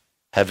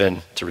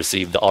heaven, to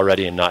receive the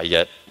already and not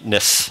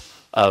yetness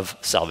of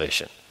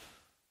salvation.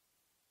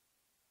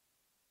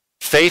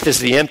 Faith is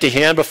the empty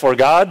hand before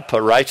God,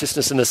 put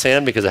righteousness in this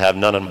hand because I have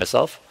none on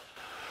myself.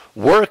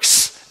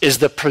 Works is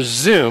the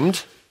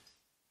presumed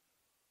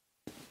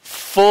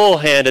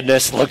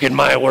full-handedness, look at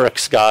my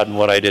works, God, and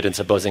what I did, and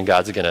supposing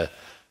God's going to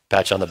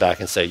pat you on the back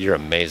and say, you're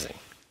amazing.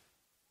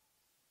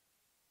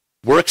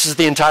 Works is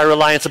the entire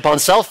reliance upon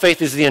self.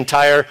 Faith is the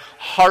entire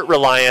heart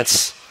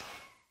reliance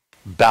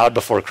bowed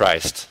before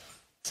Christ,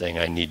 saying,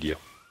 I need you.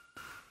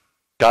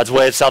 God's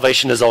way of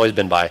salvation has always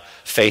been by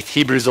faith.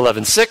 Hebrews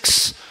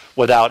 11:6,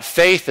 without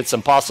faith, it's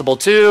impossible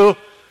to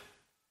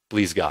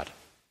please God.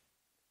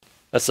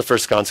 That's the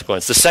first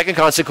consequence. The second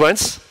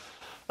consequence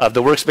of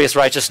the works-based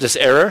righteousness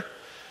error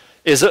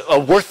is a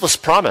worthless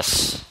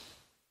promise.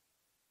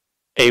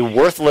 A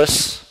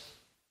worthless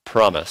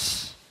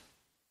promise.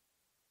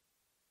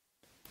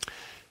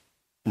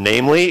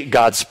 Namely,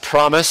 God's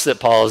promise that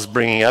Paul is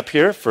bringing up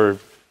here for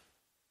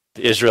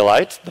the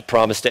Israelite, the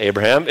promise to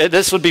Abraham,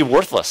 this would be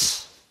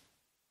worthless.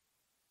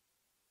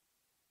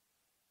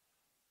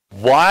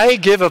 Why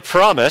give a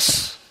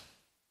promise,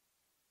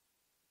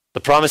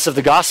 the promise of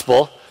the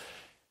gospel,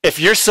 if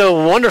you're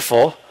so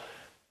wonderful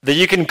that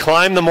you can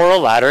climb the moral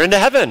ladder into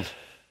heaven?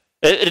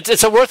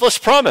 It's a worthless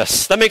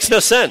promise. That makes no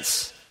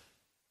sense.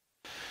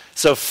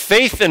 So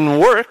faith and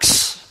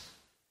works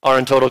are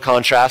in total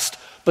contrast,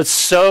 but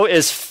so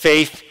is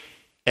faith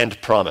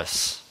and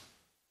promise.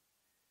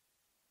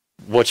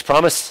 Which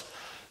promise?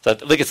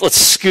 Let's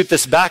scoot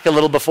this back a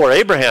little before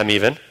Abraham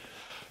even.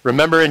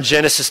 Remember in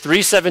Genesis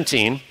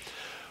 3:17,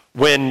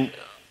 when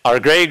our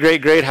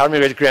how many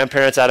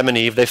great-grandparents, Adam and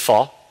Eve, they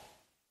fall.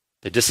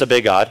 They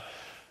disobey God.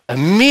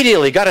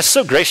 Immediately, God is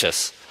so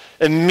gracious.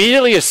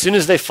 Immediately as soon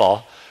as they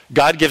fall,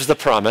 God gives the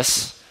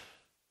promise.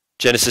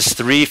 Genesis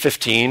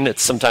 3:15,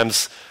 it's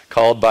sometimes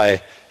called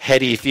by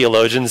heady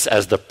theologians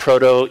as the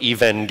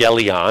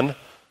proto-evangelion.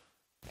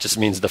 It just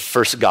means the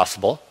first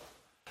gospel.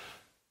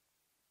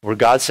 Where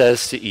God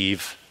says to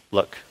Eve,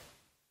 look,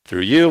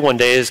 through you one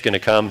day is going to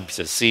come, he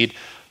says, seed,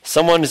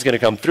 someone is going to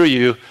come through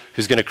you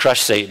who's going to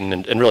crush Satan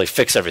and really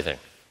fix everything.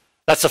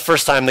 That's the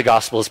first time the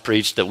gospel is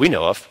preached that we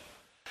know of.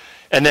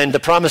 And then the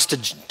promise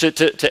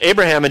to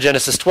Abraham in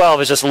Genesis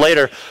 12 is just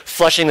later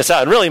fleshing this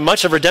out. And really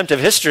much of redemptive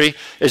history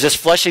is just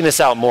fleshing this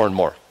out more and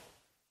more.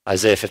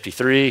 Isaiah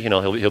 53,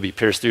 he'll be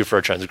pierced through for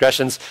our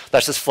transgressions.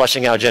 That's just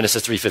fleshing out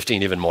Genesis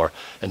 3:15 even more.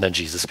 And then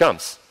Jesus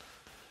comes.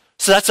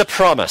 So that's a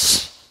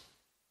promise.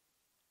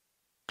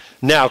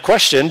 Now,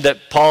 question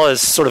that Paul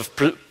is sort of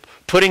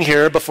putting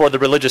here before the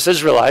religious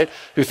Israelite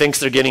who thinks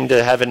they're getting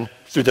to heaven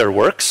through their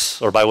works,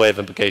 or by way of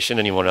implication,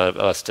 anyone of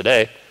us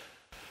today.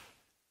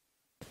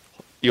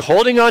 You're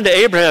holding on to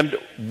Abraham.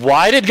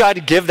 Why did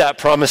God give that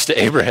promise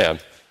to Abraham?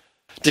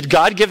 Did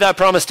God give that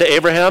promise to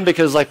Abraham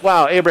because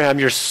wow, Abraham,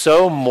 you're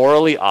so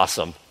morally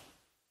awesome.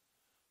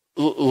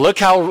 Look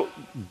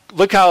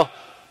how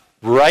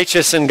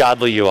righteous and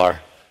godly you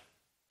are.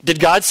 Did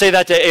God say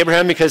that to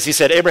Abraham because he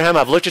said, Abraham,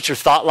 I've looked at your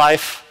thought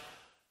life.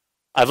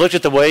 I've looked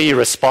at the way you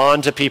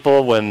respond to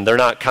people when they're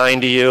not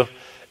kind to you,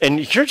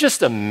 and you're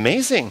just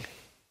amazing.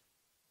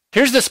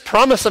 Here's this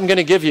promise I'm going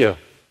to give you.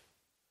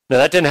 No,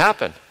 that didn't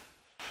happen.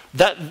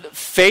 That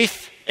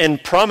faith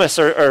and promise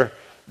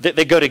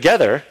they go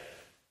together,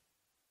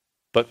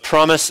 but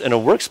promise and a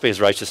works-based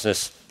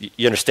righteousness,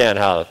 you understand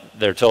how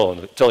they're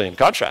totally in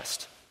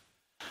contrast.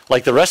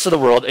 Like the rest of the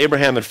world,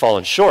 Abraham had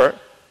fallen short.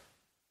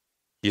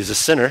 He was a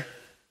sinner.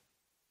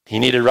 He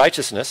needed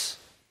righteousness.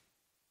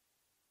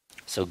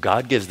 So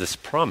God gives this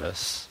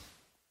promise,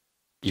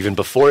 even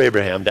before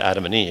Abraham, to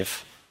Adam and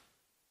Eve,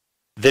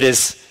 that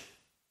is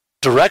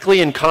directly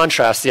in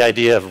contrast to the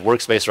idea of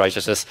works-based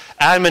righteousness.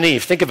 Adam and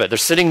Eve, think of it. They're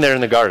sitting there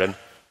in the garden.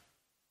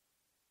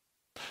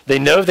 They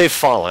know they've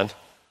fallen.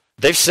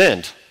 They've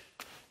sinned.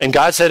 And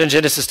God said in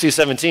Genesis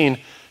 2:17,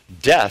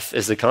 death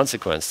is the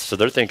consequence. So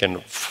they're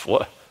thinking,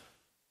 what?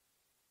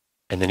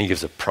 And then he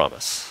gives a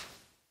promise.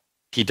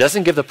 He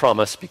doesn't give the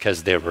promise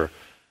because they were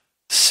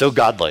so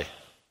godly,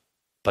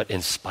 but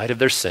in spite of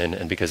their sin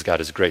and because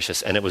God is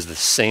gracious. And it was the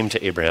same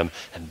to Abraham.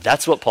 And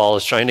that's what Paul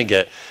is trying to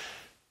get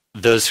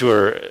those who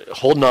are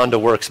holding on to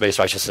works-based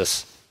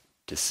righteousness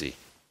to see.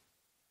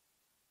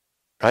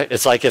 Right?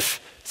 It's like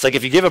if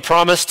you give a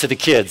promise to the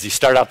kids, you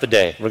start out the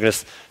day.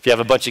 If you have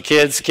a bunch of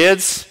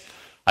kids,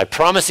 I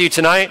promise you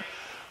tonight,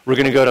 we're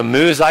going to go to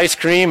Moo's Ice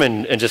Cream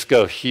and just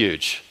go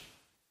huge.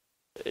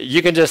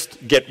 You can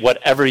just get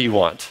whatever you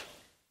want.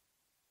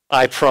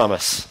 I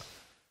promise.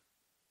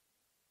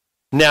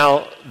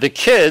 Now, the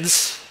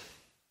kids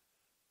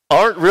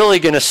aren't really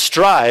going to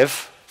strive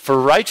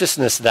for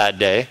righteousness that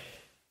day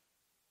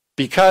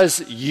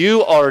because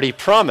you already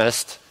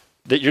promised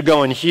that you're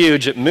going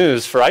huge at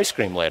Moo's for ice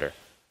cream later.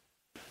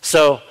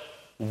 So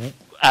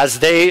as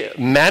they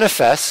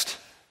manifest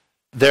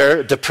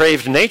their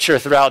depraved nature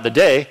throughout the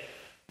day,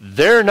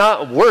 they're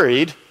not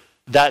worried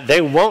that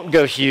they won't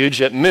go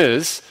huge at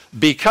Moo's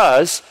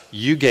because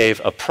you gave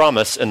a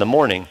promise in the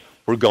morning.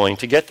 were going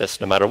to get this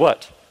no matter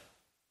what.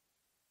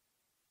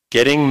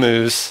 Getting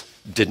moves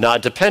did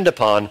not depend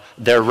upon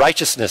their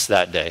righteousness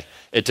that day.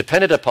 It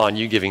depended upon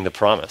you giving the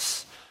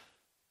promise.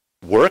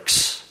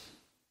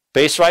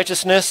 Works-based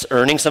righteousness,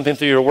 earning something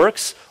through your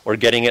works, or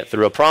getting it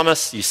through a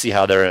promise, you see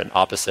how they're an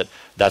opposite.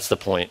 That's the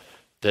point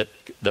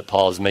that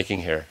Paul is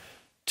making here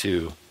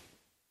to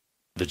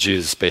the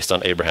Jews based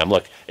on Abraham.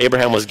 Look,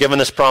 Abraham was given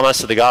this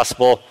promise of the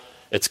gospel.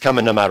 It's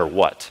coming no matter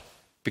what,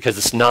 because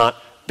it's not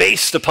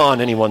based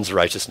upon anyone's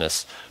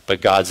righteousness,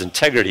 but God's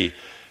integrity,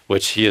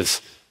 which he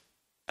has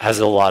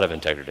a lot of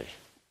integrity.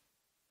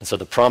 And so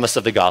the promise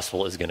of the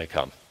gospel is going to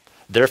come.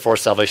 Therefore,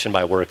 salvation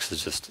by works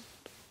is just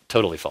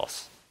totally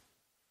false.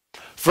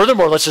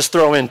 Furthermore, let's just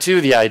throw in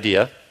too the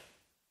idea,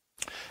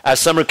 as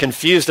some are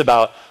confused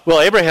about, well,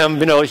 Abraham,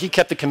 he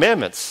kept the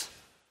commandments.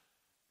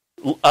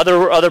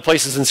 Other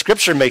places in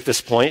Scripture make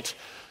this point.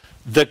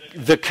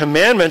 The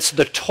commandments,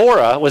 the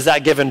Torah, was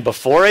that given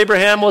before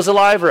Abraham was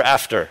alive or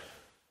after?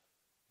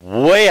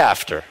 Way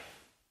after.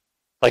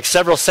 Like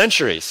several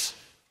centuries.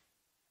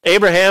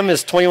 Abraham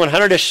is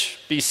 2100-ish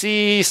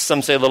BC.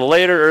 Some say a little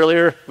later,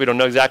 earlier. We don't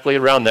know exactly,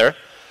 around there.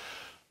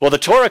 Well, the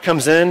Torah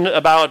comes in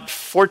about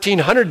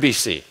 1400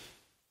 BC.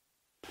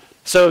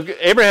 So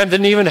Abraham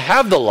didn't even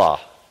have the law,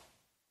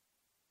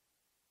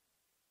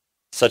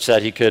 such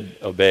that he could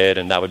obey it,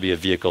 and that would be a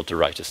vehicle to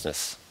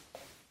righteousness.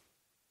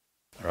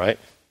 All right?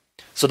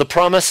 So the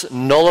promise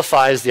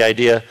nullifies the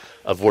idea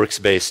of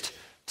works-based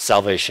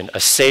salvation.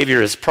 A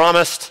Savior is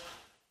promised.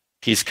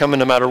 He's coming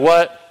no matter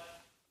what.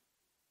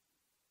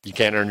 You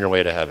can't earn your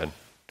way to heaven.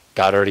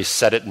 God already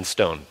set it in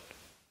stone,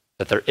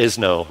 that there is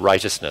no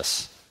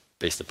righteousness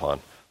based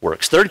upon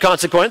works. Third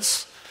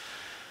consequence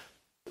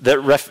that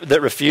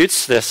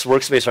refutes this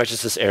works-based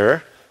righteousness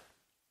error.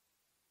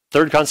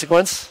 Third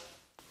consequence,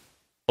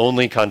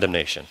 only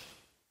condemnation.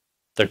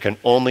 There can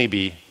only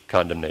be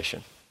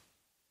condemnation.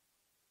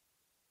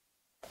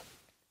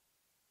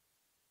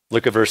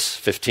 Look at verse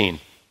 15.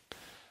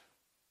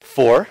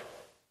 For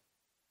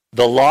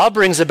the law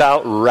brings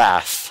about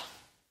wrath.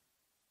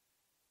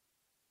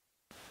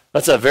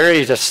 That's a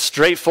very just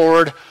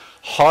straightforward,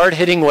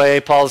 hard-hitting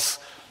way. Paul's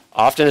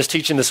often is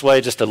teaching this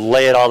way just to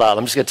lay it all out.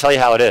 I'm just going to tell you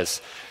how it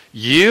is.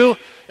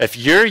 If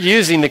you're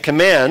using the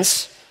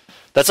commands,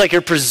 that's like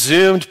your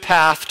presumed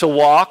path to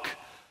walk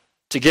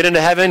to get into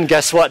heaven.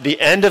 Guess what?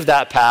 The end of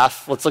that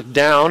path, let's look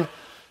down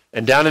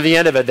and down to the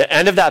end of it. The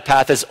end of that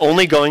path is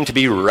only going to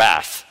be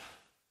wrath.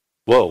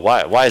 Whoa,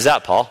 why? Why is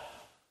that, Paul?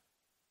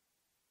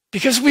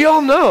 Because we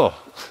all know,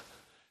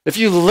 if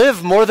you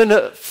live more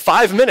than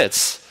 5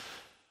 minutes,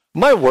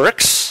 my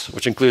works,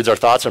 which includes our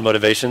thoughts, our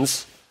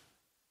motivations,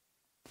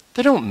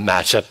 they don't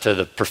match up to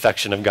the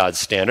perfection of God's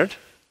standard.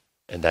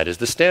 And that is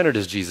the standard,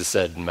 as Jesus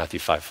said in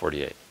Matthew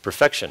 5:48,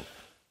 perfection.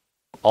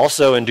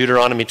 Also in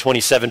Deuteronomy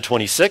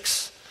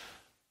 27:26,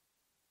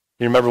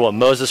 you remember what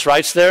Moses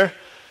writes there?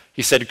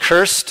 He said,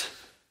 cursed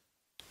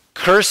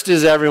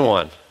is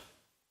everyone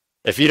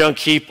if you don't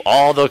keep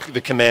all the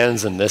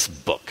commands in this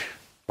book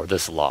or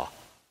this law.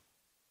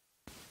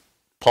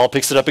 Paul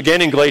picks it up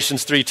again in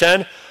Galatians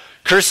 3:10.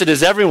 Cursed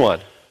is everyone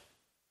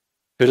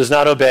who does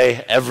not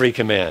obey every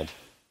command.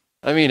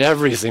 I mean,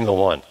 every single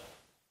one.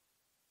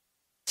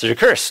 So you're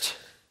cursed.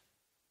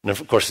 And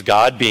of course,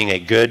 God being a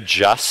good,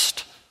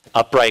 just,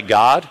 upright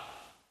God,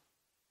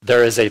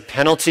 there is a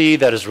penalty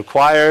that is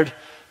required,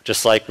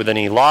 just like with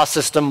any law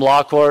system,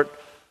 law court,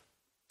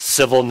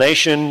 civil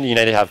nation, you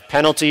need to have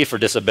penalty for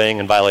disobeying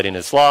and violating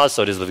its laws.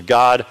 So it is with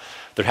God.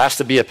 There has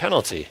to be a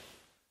penalty.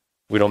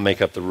 We don't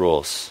make up the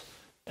rules.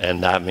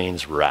 And that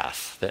means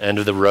wrath. The end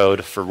of the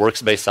road for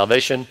works-based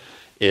salvation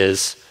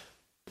is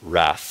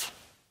wrath.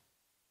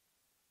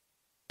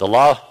 The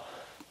law,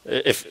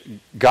 if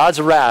God's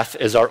wrath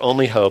is our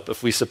only hope,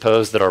 if we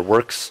suppose that our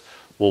works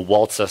will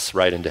waltz us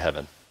right into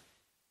heaven.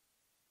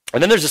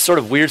 And then there's this sort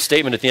of weird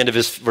statement at the end of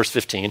verse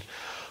 15.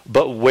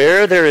 But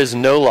where there is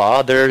no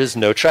law, there is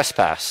no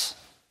trespass.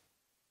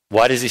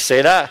 Why does he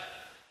say that?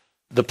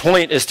 The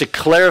point is to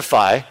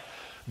clarify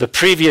the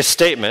previous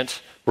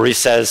statement where he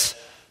says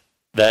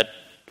that,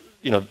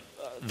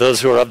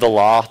 those who are of the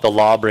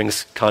law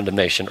brings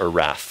condemnation or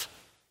wrath.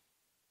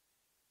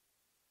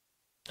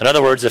 In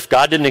other words, if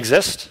God didn't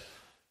exist,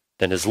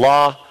 then his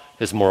law,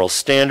 his moral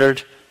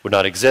standard would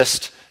not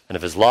exist. And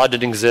if his law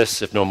didn't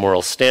exist, if no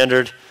moral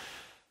standard,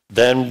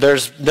 then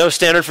there's no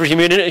standard for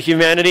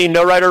humanity,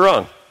 no right or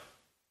wrong.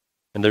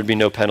 And there'd be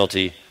no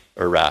penalty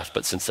or wrath.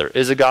 But since there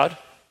is a God,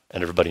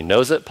 and everybody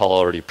knows it, Paul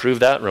already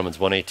proved that, Romans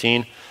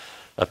 1:18,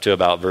 up to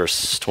about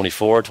verse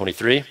 24,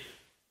 23.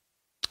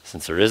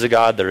 Since there is a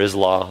God, there is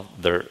law,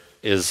 there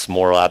is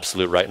moral,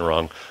 absolute right and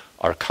wrong.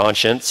 Our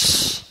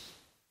conscience,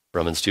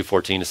 Romans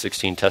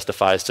 2:14-16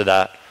 testifies to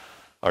that.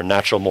 Our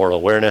natural moral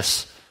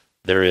awareness,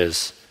 there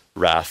is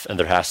wrath, and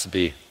there has to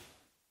be.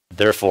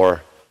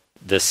 Therefore,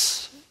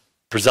 this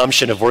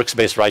presumption of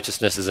works-based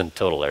righteousness is in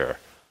total error.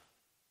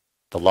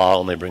 The law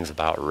only brings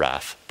about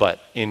wrath.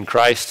 But in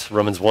Christ,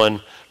 Romans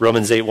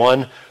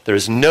 8:1, there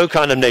is no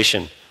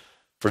condemnation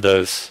for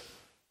those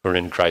who are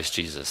in Christ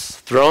Jesus.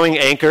 Throwing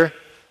anchor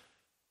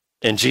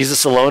and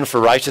Jesus alone for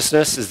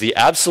righteousness is the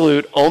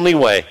absolute only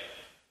way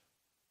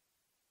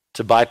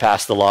to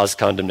bypass the law's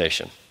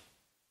condemnation.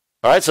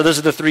 All right, so those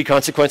are the three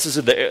consequences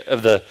of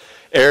the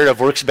error of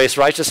works-based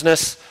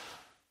righteousness.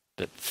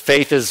 That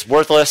faith is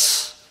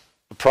worthless,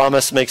 the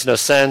promise makes no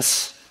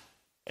sense,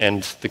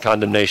 and the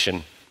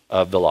condemnation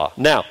of the law.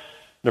 Now,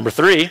 number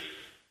 3,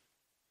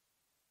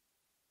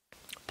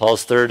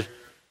 Paul's third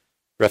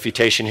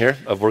refutation here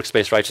of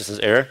works-based righteousness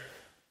error.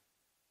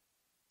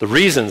 The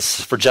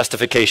reasons for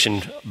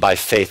justification by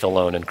faith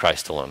alone in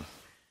Christ alone.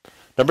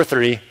 Number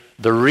 3,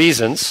 the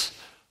reasons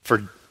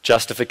for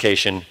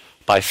justification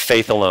by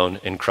faith alone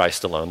in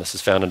Christ alone. This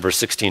is found in verse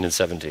 16 and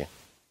 17.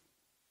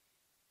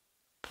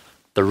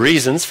 The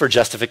reasons for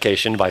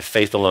justification by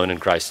faith alone in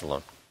Christ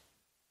alone.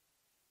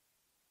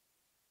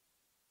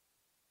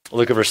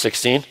 Look at verse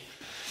 16.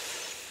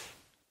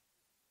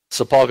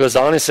 So Paul goes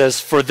on and says,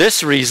 for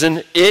this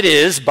reason it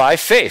is by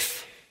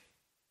faith.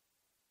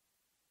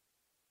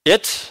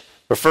 It,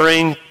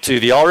 referring to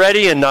the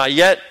already and not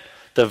yet,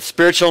 the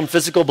spiritual and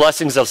physical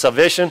blessings of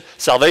salvation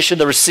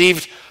that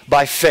received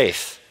by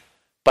faith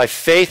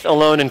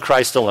alone in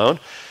Christ alone.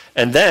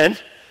 And then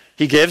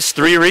he gives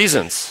 3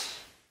 reasons.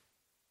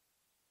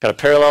 Kind of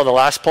parallel the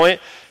last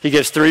point. He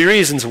gives 3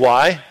 reasons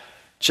why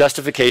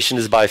justification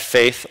is by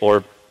faith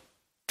or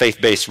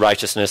faith-based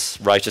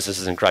righteousness. Righteousness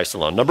is in Christ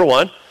alone. Number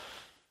 1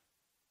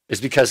 is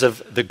because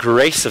of the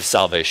grace of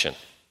salvation.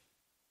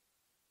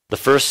 The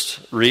first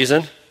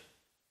reason,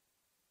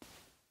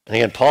 and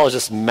again, Paul is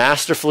just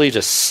masterfully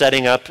just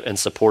setting up and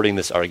supporting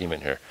this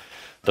argument here.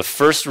 The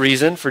first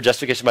reason for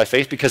justification by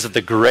faith, because of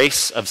the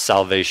grace of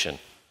salvation.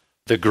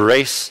 The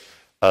grace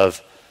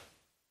of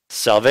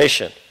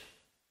salvation.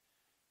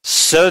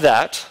 So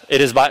that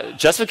it is by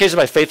justification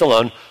by faith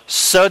alone,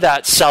 so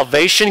that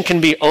salvation can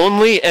be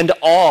only and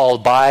all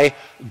by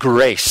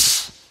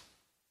grace.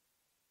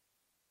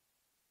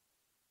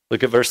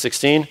 Look at verse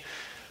 16.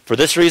 For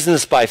this reason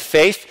is by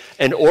faith,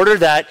 in order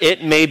that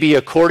it may be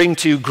according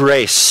to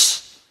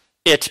grace,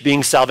 it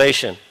being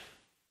salvation.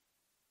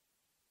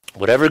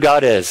 Whatever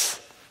God is,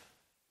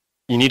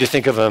 you need to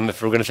think of him,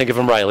 if we're going to think of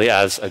him rightly,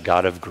 as a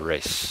God of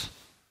grace.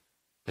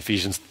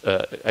 Exodus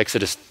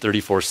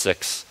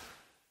 34:6.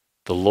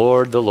 The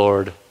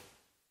Lord,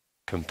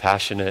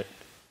 compassionate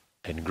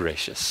and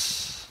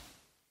gracious,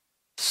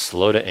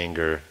 slow to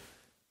anger,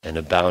 and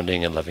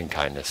abounding in loving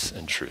kindness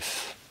and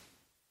truth.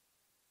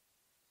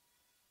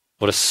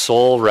 What a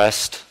soul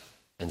rest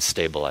and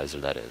stabilizer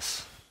that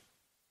is.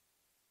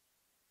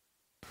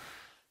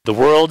 The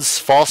world's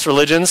false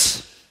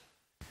religions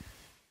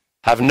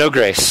have no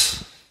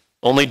grace,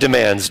 only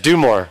demands. Do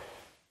more.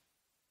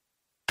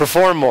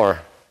 Perform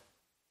more.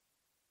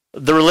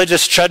 The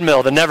religious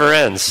treadmill that never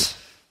ends.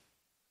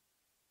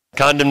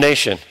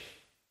 Condemnation.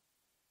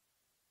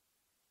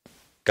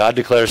 God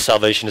declares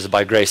salvation is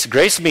by grace.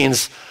 Grace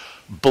means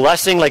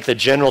blessing, like the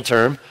general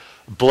term,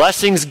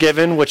 blessings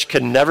given which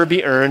can never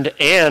be earned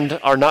and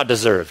are not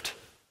deserved.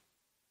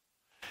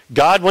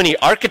 God, when he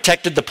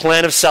architected the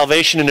plan of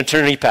salvation in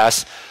eternity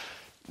past,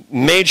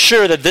 made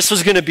sure that this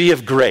was going to be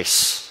of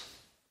grace.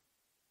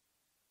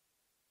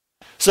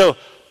 So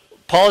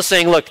Paul is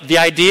saying, look, the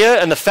idea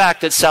and the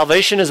fact that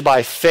salvation is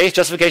by faith,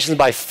 justification is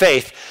by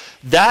faith,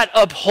 that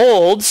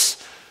upholds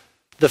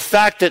the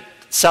fact that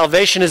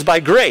salvation is by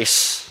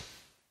grace.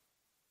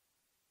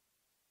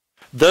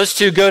 Those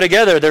two go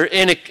together. They're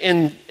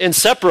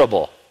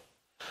inseparable.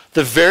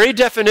 The very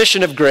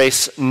definition of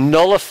grace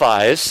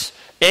nullifies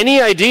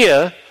any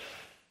idea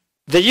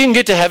that you can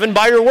get to heaven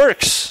by your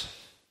works.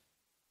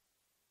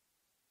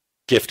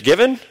 Gift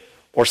given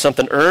or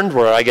something earned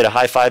where I get a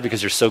high five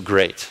because you're so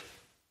great.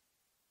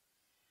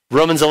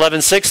 Romans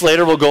 11:6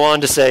 later will go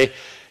on to say,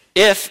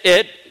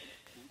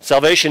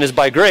 salvation is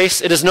by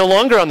grace, it is no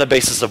longer on the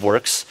basis of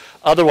works.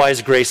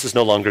 Otherwise, grace is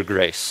no longer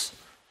grace.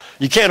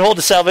 You can't hold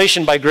the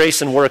salvation by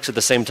grace and works at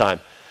the same time.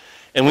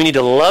 And we need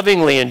to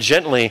lovingly and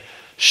gently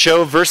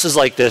show verses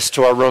like this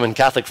to our Roman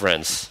Catholic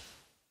friends.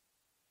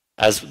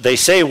 As they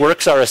say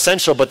works are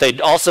essential, but they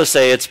also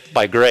say it's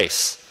by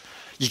grace.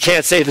 You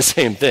can't say the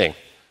same thing.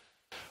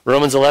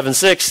 Romans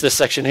 11:6, this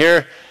section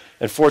here,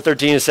 and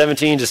 4:13 and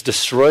 17 just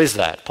destroys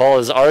that. Paul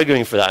is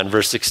arguing for that in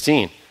verse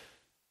 16.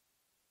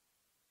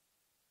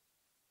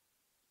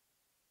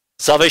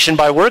 Salvation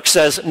by works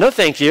says, no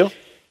thank you.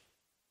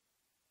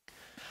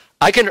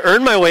 I can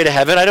earn my way to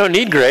heaven. I don't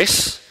need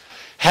grace.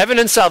 Heaven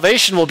and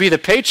salvation will be the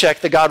paycheck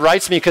that God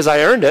writes me because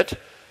I earned it.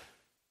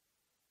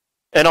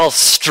 And I'll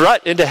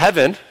strut into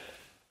heaven.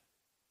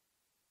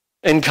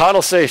 And God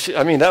will say,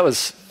 that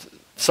was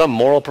some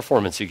moral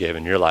performance you gave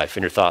in your life,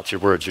 in your thoughts,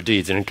 your words, your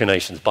deeds, and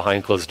inclinations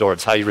behind closed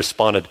doors, how you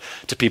responded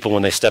to people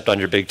when they stepped on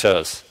your big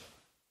toes.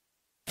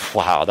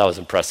 Wow, that was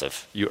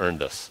impressive. You earned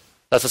this.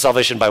 That's what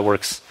salvation by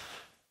works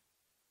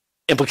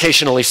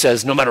implicationally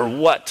says, no matter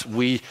what,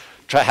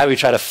 how we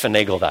try to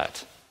finagle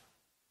that.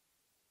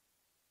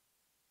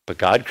 But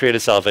God created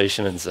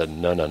salvation and said,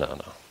 no.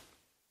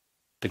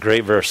 The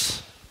great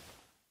verse.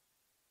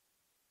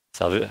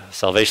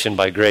 Salvation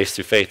by grace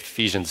through faith,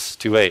 Ephesians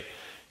 2:8.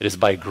 It is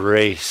by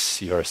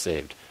grace you are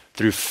saved,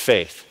 through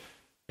faith.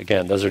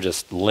 Again, those are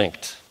just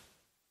linked.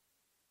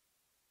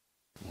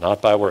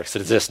 Not by works.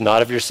 It exists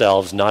not of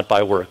yourselves, not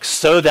by works,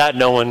 so that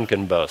no one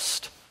can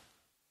boast.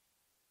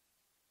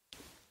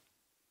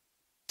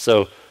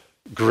 So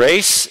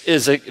this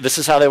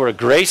is how they work.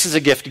 Grace is a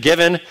gift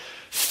given.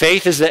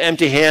 Faith is the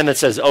empty hand that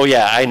says, oh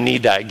yeah, I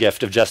need that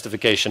gift of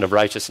justification, of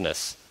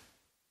righteousness.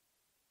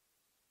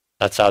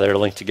 That's how they're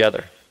linked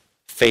together.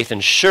 Faith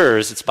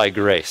ensures it's by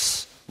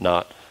grace,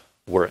 not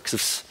works.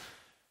 If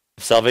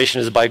salvation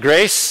is by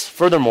grace,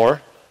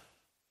 furthermore,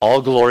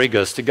 all glory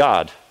goes to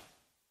God.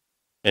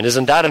 And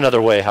isn't that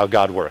another way how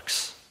God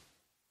works?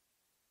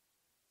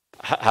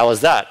 How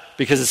is that?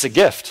 Because it's a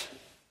gift.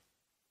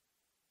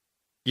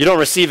 You don't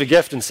receive a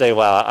gift and say,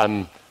 wow,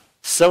 I'm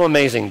so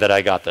amazing that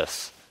I got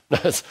this.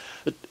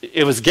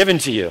 It was given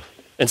to you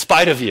in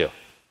spite of you.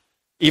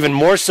 Even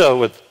more so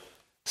with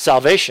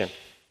salvation.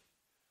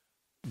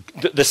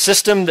 The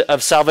system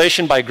of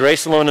salvation by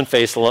grace alone and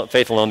faith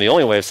alone, the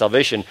only way of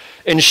salvation,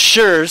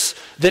 ensures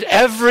that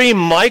every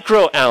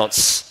micro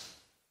ounce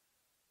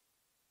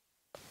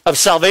of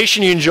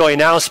salvation you enjoy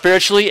now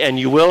spiritually and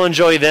you will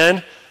enjoy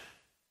then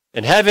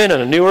in heaven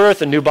and a new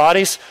earth and new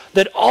bodies,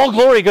 that all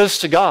glory goes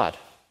to God.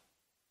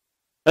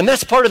 And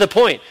that's part of the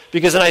point,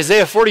 because in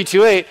Isaiah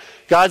 42:8,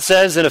 God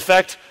says, in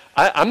effect,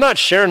 I'm not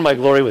sharing my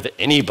glory with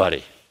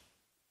anybody.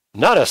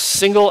 Not a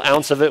single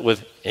ounce of it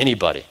with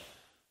anybody.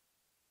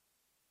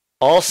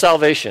 All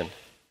salvation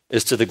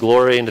is to the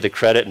glory and to the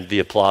credit and the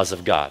applause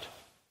of God.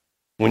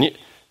 When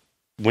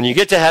you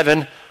get to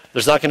heaven,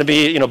 there's not going to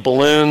be,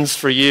 balloons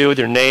for you with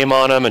your name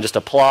on them and just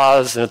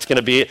applause, and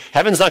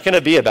heaven's not going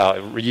to be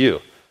about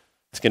you.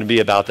 It's going to be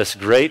about this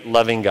great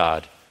loving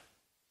God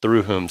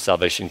through whom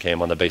salvation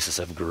came on the basis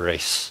of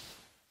grace.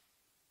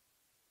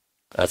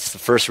 That's the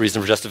first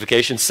reason for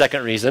justification.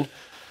 Second reason,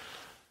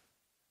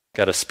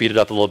 got to speed it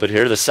up a little bit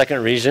here. The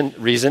second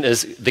reason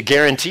is the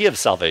guarantee of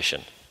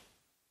salvation.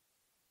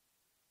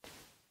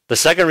 The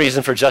second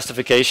reason for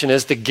justification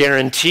is the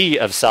guarantee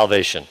of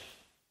salvation.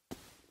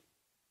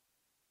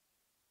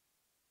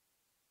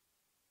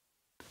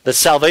 That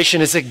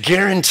salvation is a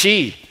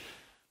guarantee.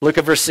 Look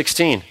at verse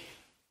 16.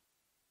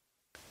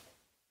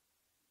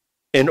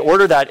 In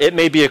order that it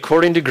may be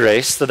according to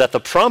grace, so that the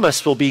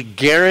promise will be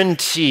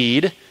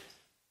guaranteed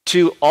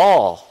to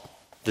all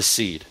the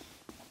seed.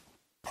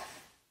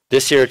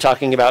 This here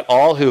talking about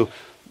all who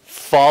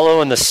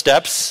follow in the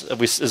steps,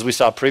 as we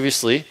saw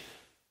previously,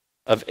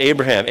 of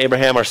Abraham.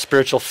 Abraham, our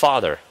spiritual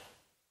father.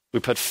 We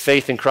put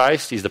faith in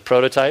Christ. He's the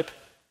prototype.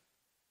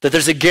 That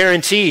there's a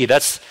guarantee.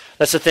 That's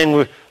the thing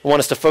we want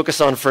us to focus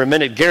on for a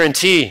minute.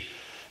 Guarantee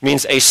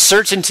means a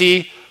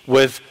certainty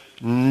with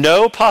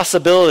no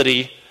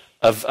possibility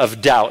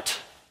of doubt.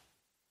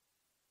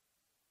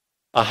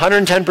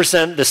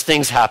 110% this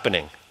thing's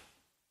happening.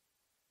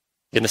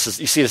 And this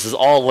is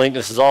all linked.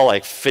 This is all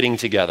like fitting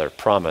together.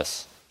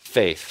 Promise,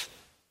 faith,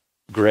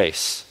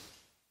 grace.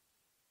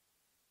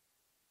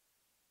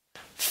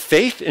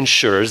 Faith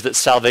ensures that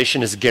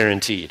salvation is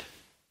guaranteed,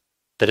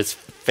 that it's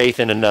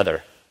faith in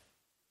another.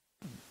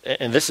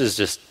 And this is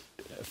just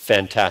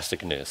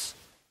fantastic news.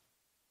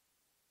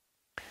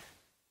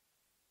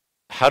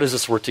 How does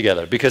this work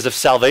together? Because if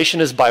salvation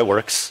is by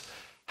works,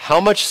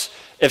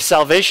 if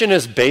salvation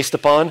is based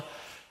upon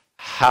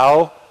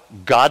how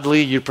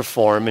godly you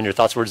perform in your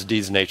thoughts, words,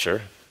 deeds,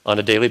 nature on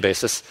a daily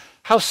basis,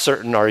 how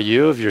certain are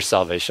you of your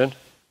salvation?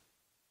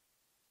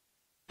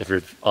 If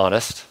you're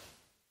honest.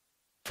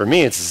 For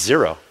me, it's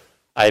 0.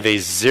 I have a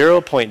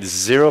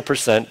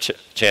 0.0%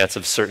 chance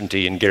of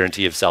certainty and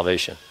guarantee of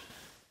salvation.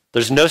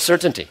 There's no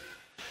certainty.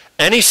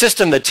 Any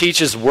system that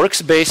teaches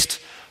works-based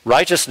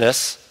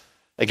righteousness,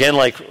 again,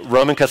 like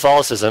Roman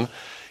Catholicism,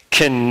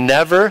 can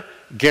never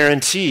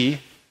guarantee,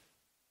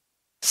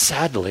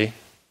 sadly,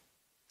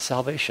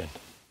 salvation.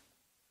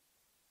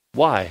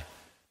 Why?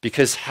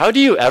 Because how do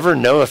you ever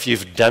know if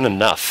you've done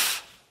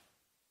enough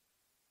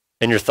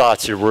in your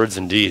thoughts, your words,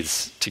 and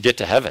deeds to get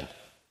to heaven?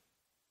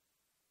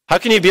 How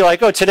can you be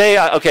like, oh, today,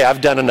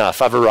 I've done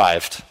enough, I've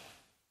arrived.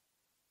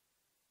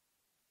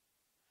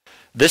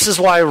 This is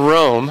why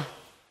Rome,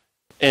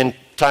 in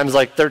times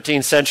like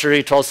 13th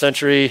century, 12th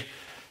century,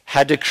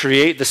 had to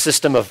create the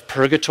system of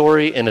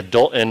purgatory and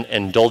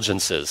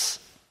indulgences.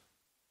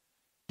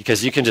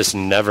 Because you can just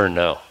never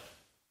know.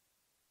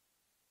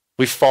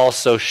 We fall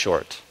so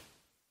short.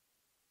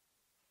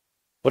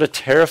 What a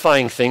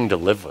terrifying thing to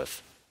live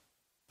with.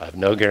 I have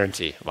no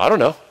guarantee. I don't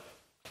know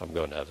if I'm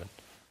going to heaven.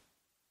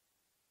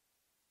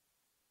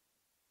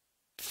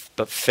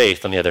 But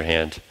faith, on the other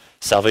hand,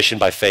 salvation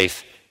by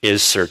faith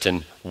is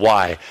certain.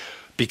 Why?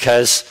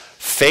 Because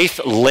faith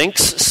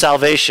links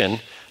salvation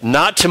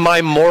not to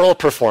my moral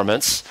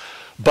performance,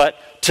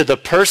 but to the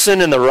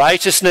person and the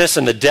righteousness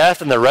and the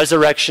death and the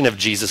resurrection of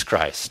Jesus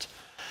Christ.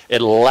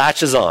 It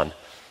latches on.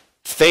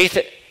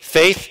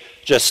 Faith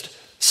just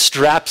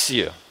straps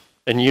you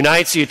and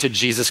unites you to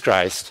Jesus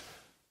Christ.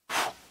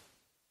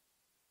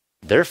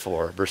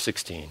 Therefore, verse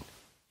 16,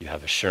 you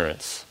have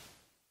assurance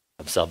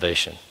of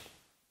salvation.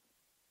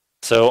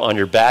 So on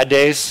your bad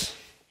days,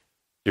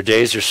 your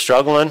days you're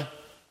struggling,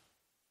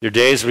 your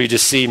days where you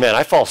just see, man,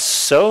 I fall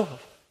so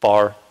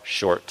far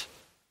short.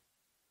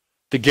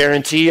 The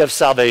guarantee of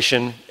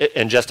salvation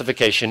and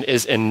justification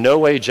is in no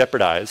way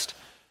jeopardized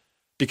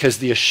because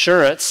the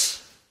assurance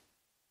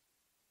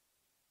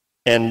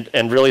and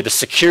really the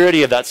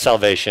security of that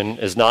salvation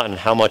is not in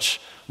how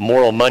much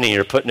moral money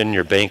you're putting in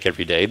your bank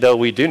every day, though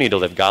we do need to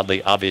live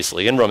godly,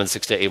 obviously, and Romans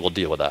 6-8 will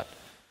deal with that.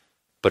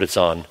 But it's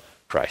on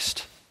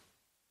Christ.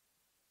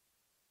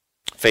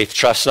 Faith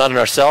trusts not in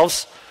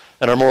ourselves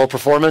and our moral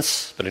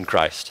performance, but in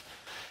Christ.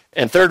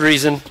 And third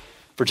reason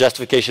for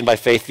justification by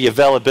faith, the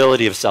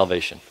availability of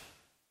salvation.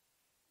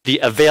 The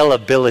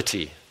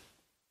availability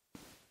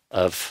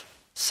of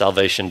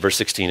salvation, verse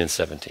 16 and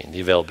 17,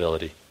 the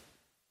availability.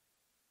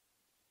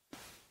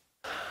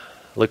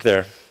 Look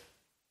there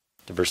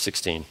to verse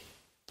 16.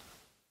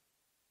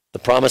 The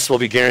promise will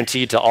be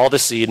guaranteed to all the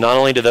seed, not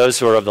only to those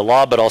who are of the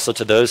law, but also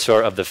to those who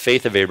are of the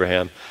faith of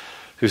Abraham,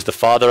 who's the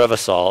father of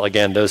us all.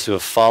 Again, those who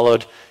have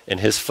followed in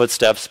his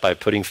footsteps by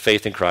putting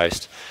faith in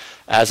Christ.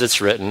 As it's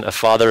written, a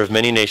father of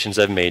many nations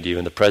I've made you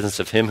in the presence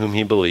of him whom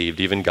he believed,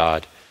 even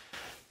God,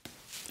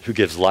 who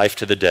gives life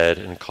to the dead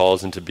and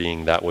calls into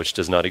being that which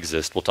does not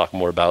exist. We'll talk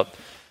more about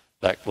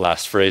that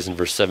last phrase in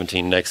verse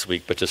 17 next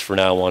week, but just for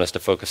now I want us to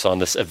focus on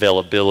this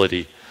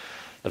availability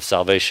of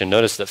salvation.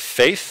 Notice that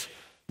faith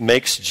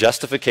makes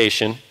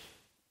justification,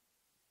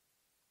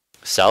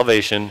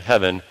 salvation,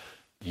 heaven,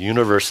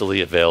 universally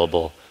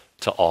available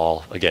to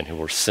all, again, who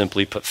will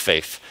simply put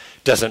faith.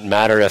 Doesn't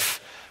matter if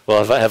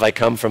have I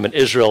come from an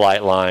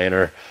Israelite line,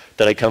 or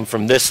did I come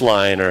from this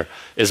line, or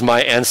is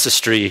my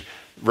ancestry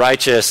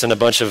righteous and a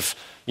bunch of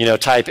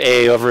type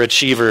A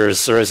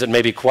overachievers, or is it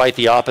maybe quite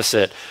the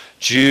opposite?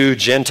 Jew,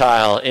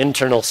 Gentile,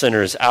 internal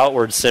sinners,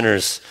 outward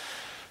sinners,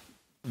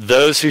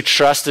 those who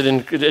trusted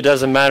in, it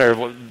doesn't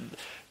matter.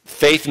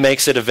 Faith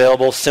makes it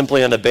available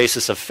simply on the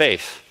basis of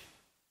faith,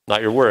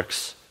 not your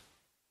works.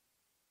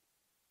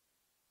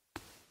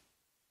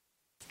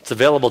 It's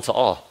available to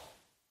all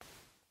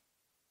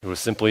who will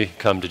simply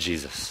come to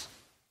Jesus.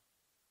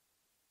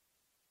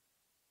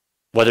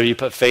 Whether you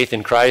put faith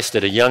in Christ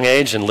at a young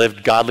age and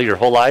lived godly your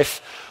whole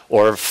life,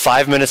 or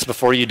 5 minutes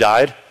before you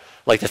died,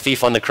 like the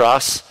thief on the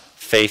cross,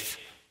 faith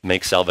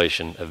makes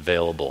salvation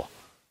available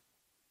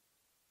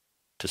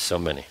to so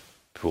many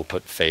who will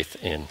put faith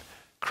in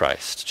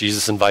Christ.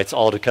 Jesus invites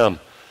all to come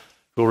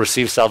who will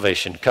receive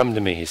salvation. Come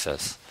to me, he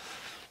says,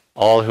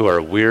 all who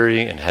are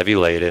weary and heavy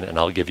laden, and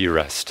I'll give you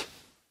rest.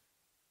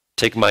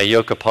 Take my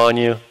yoke upon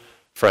you,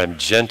 for I am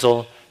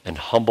gentle and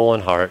humble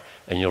in heart,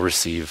 and you'll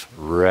receive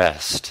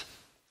rest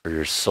for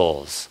your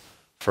souls.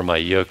 For my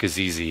yoke is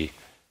easy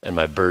and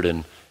my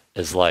burden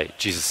is light.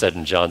 Jesus said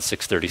in John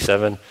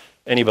 6:37,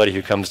 anybody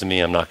who comes to me,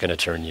 I'm not going to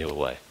turn you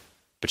away.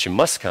 But you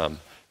must come,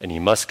 and you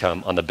must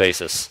come on the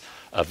basis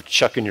of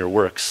chucking your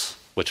works,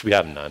 which we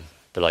have none.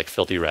 They're like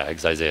filthy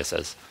rags, Isaiah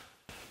says.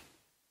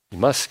 You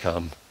must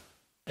come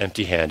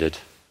empty-handed,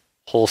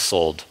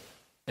 whole-souled,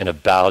 in a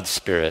bowed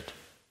spirit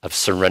of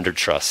surrendered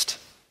trust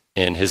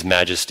in his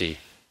majesty,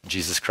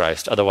 Jesus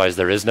Christ. Otherwise,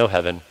 there is no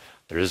heaven,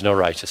 there is no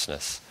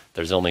righteousness,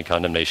 there's only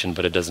condemnation,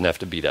 but it doesn't have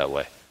to be that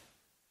way.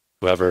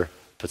 Whoever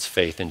puts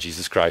faith in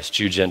Jesus Christ,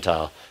 Jew,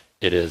 Gentile,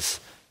 it is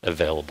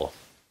available.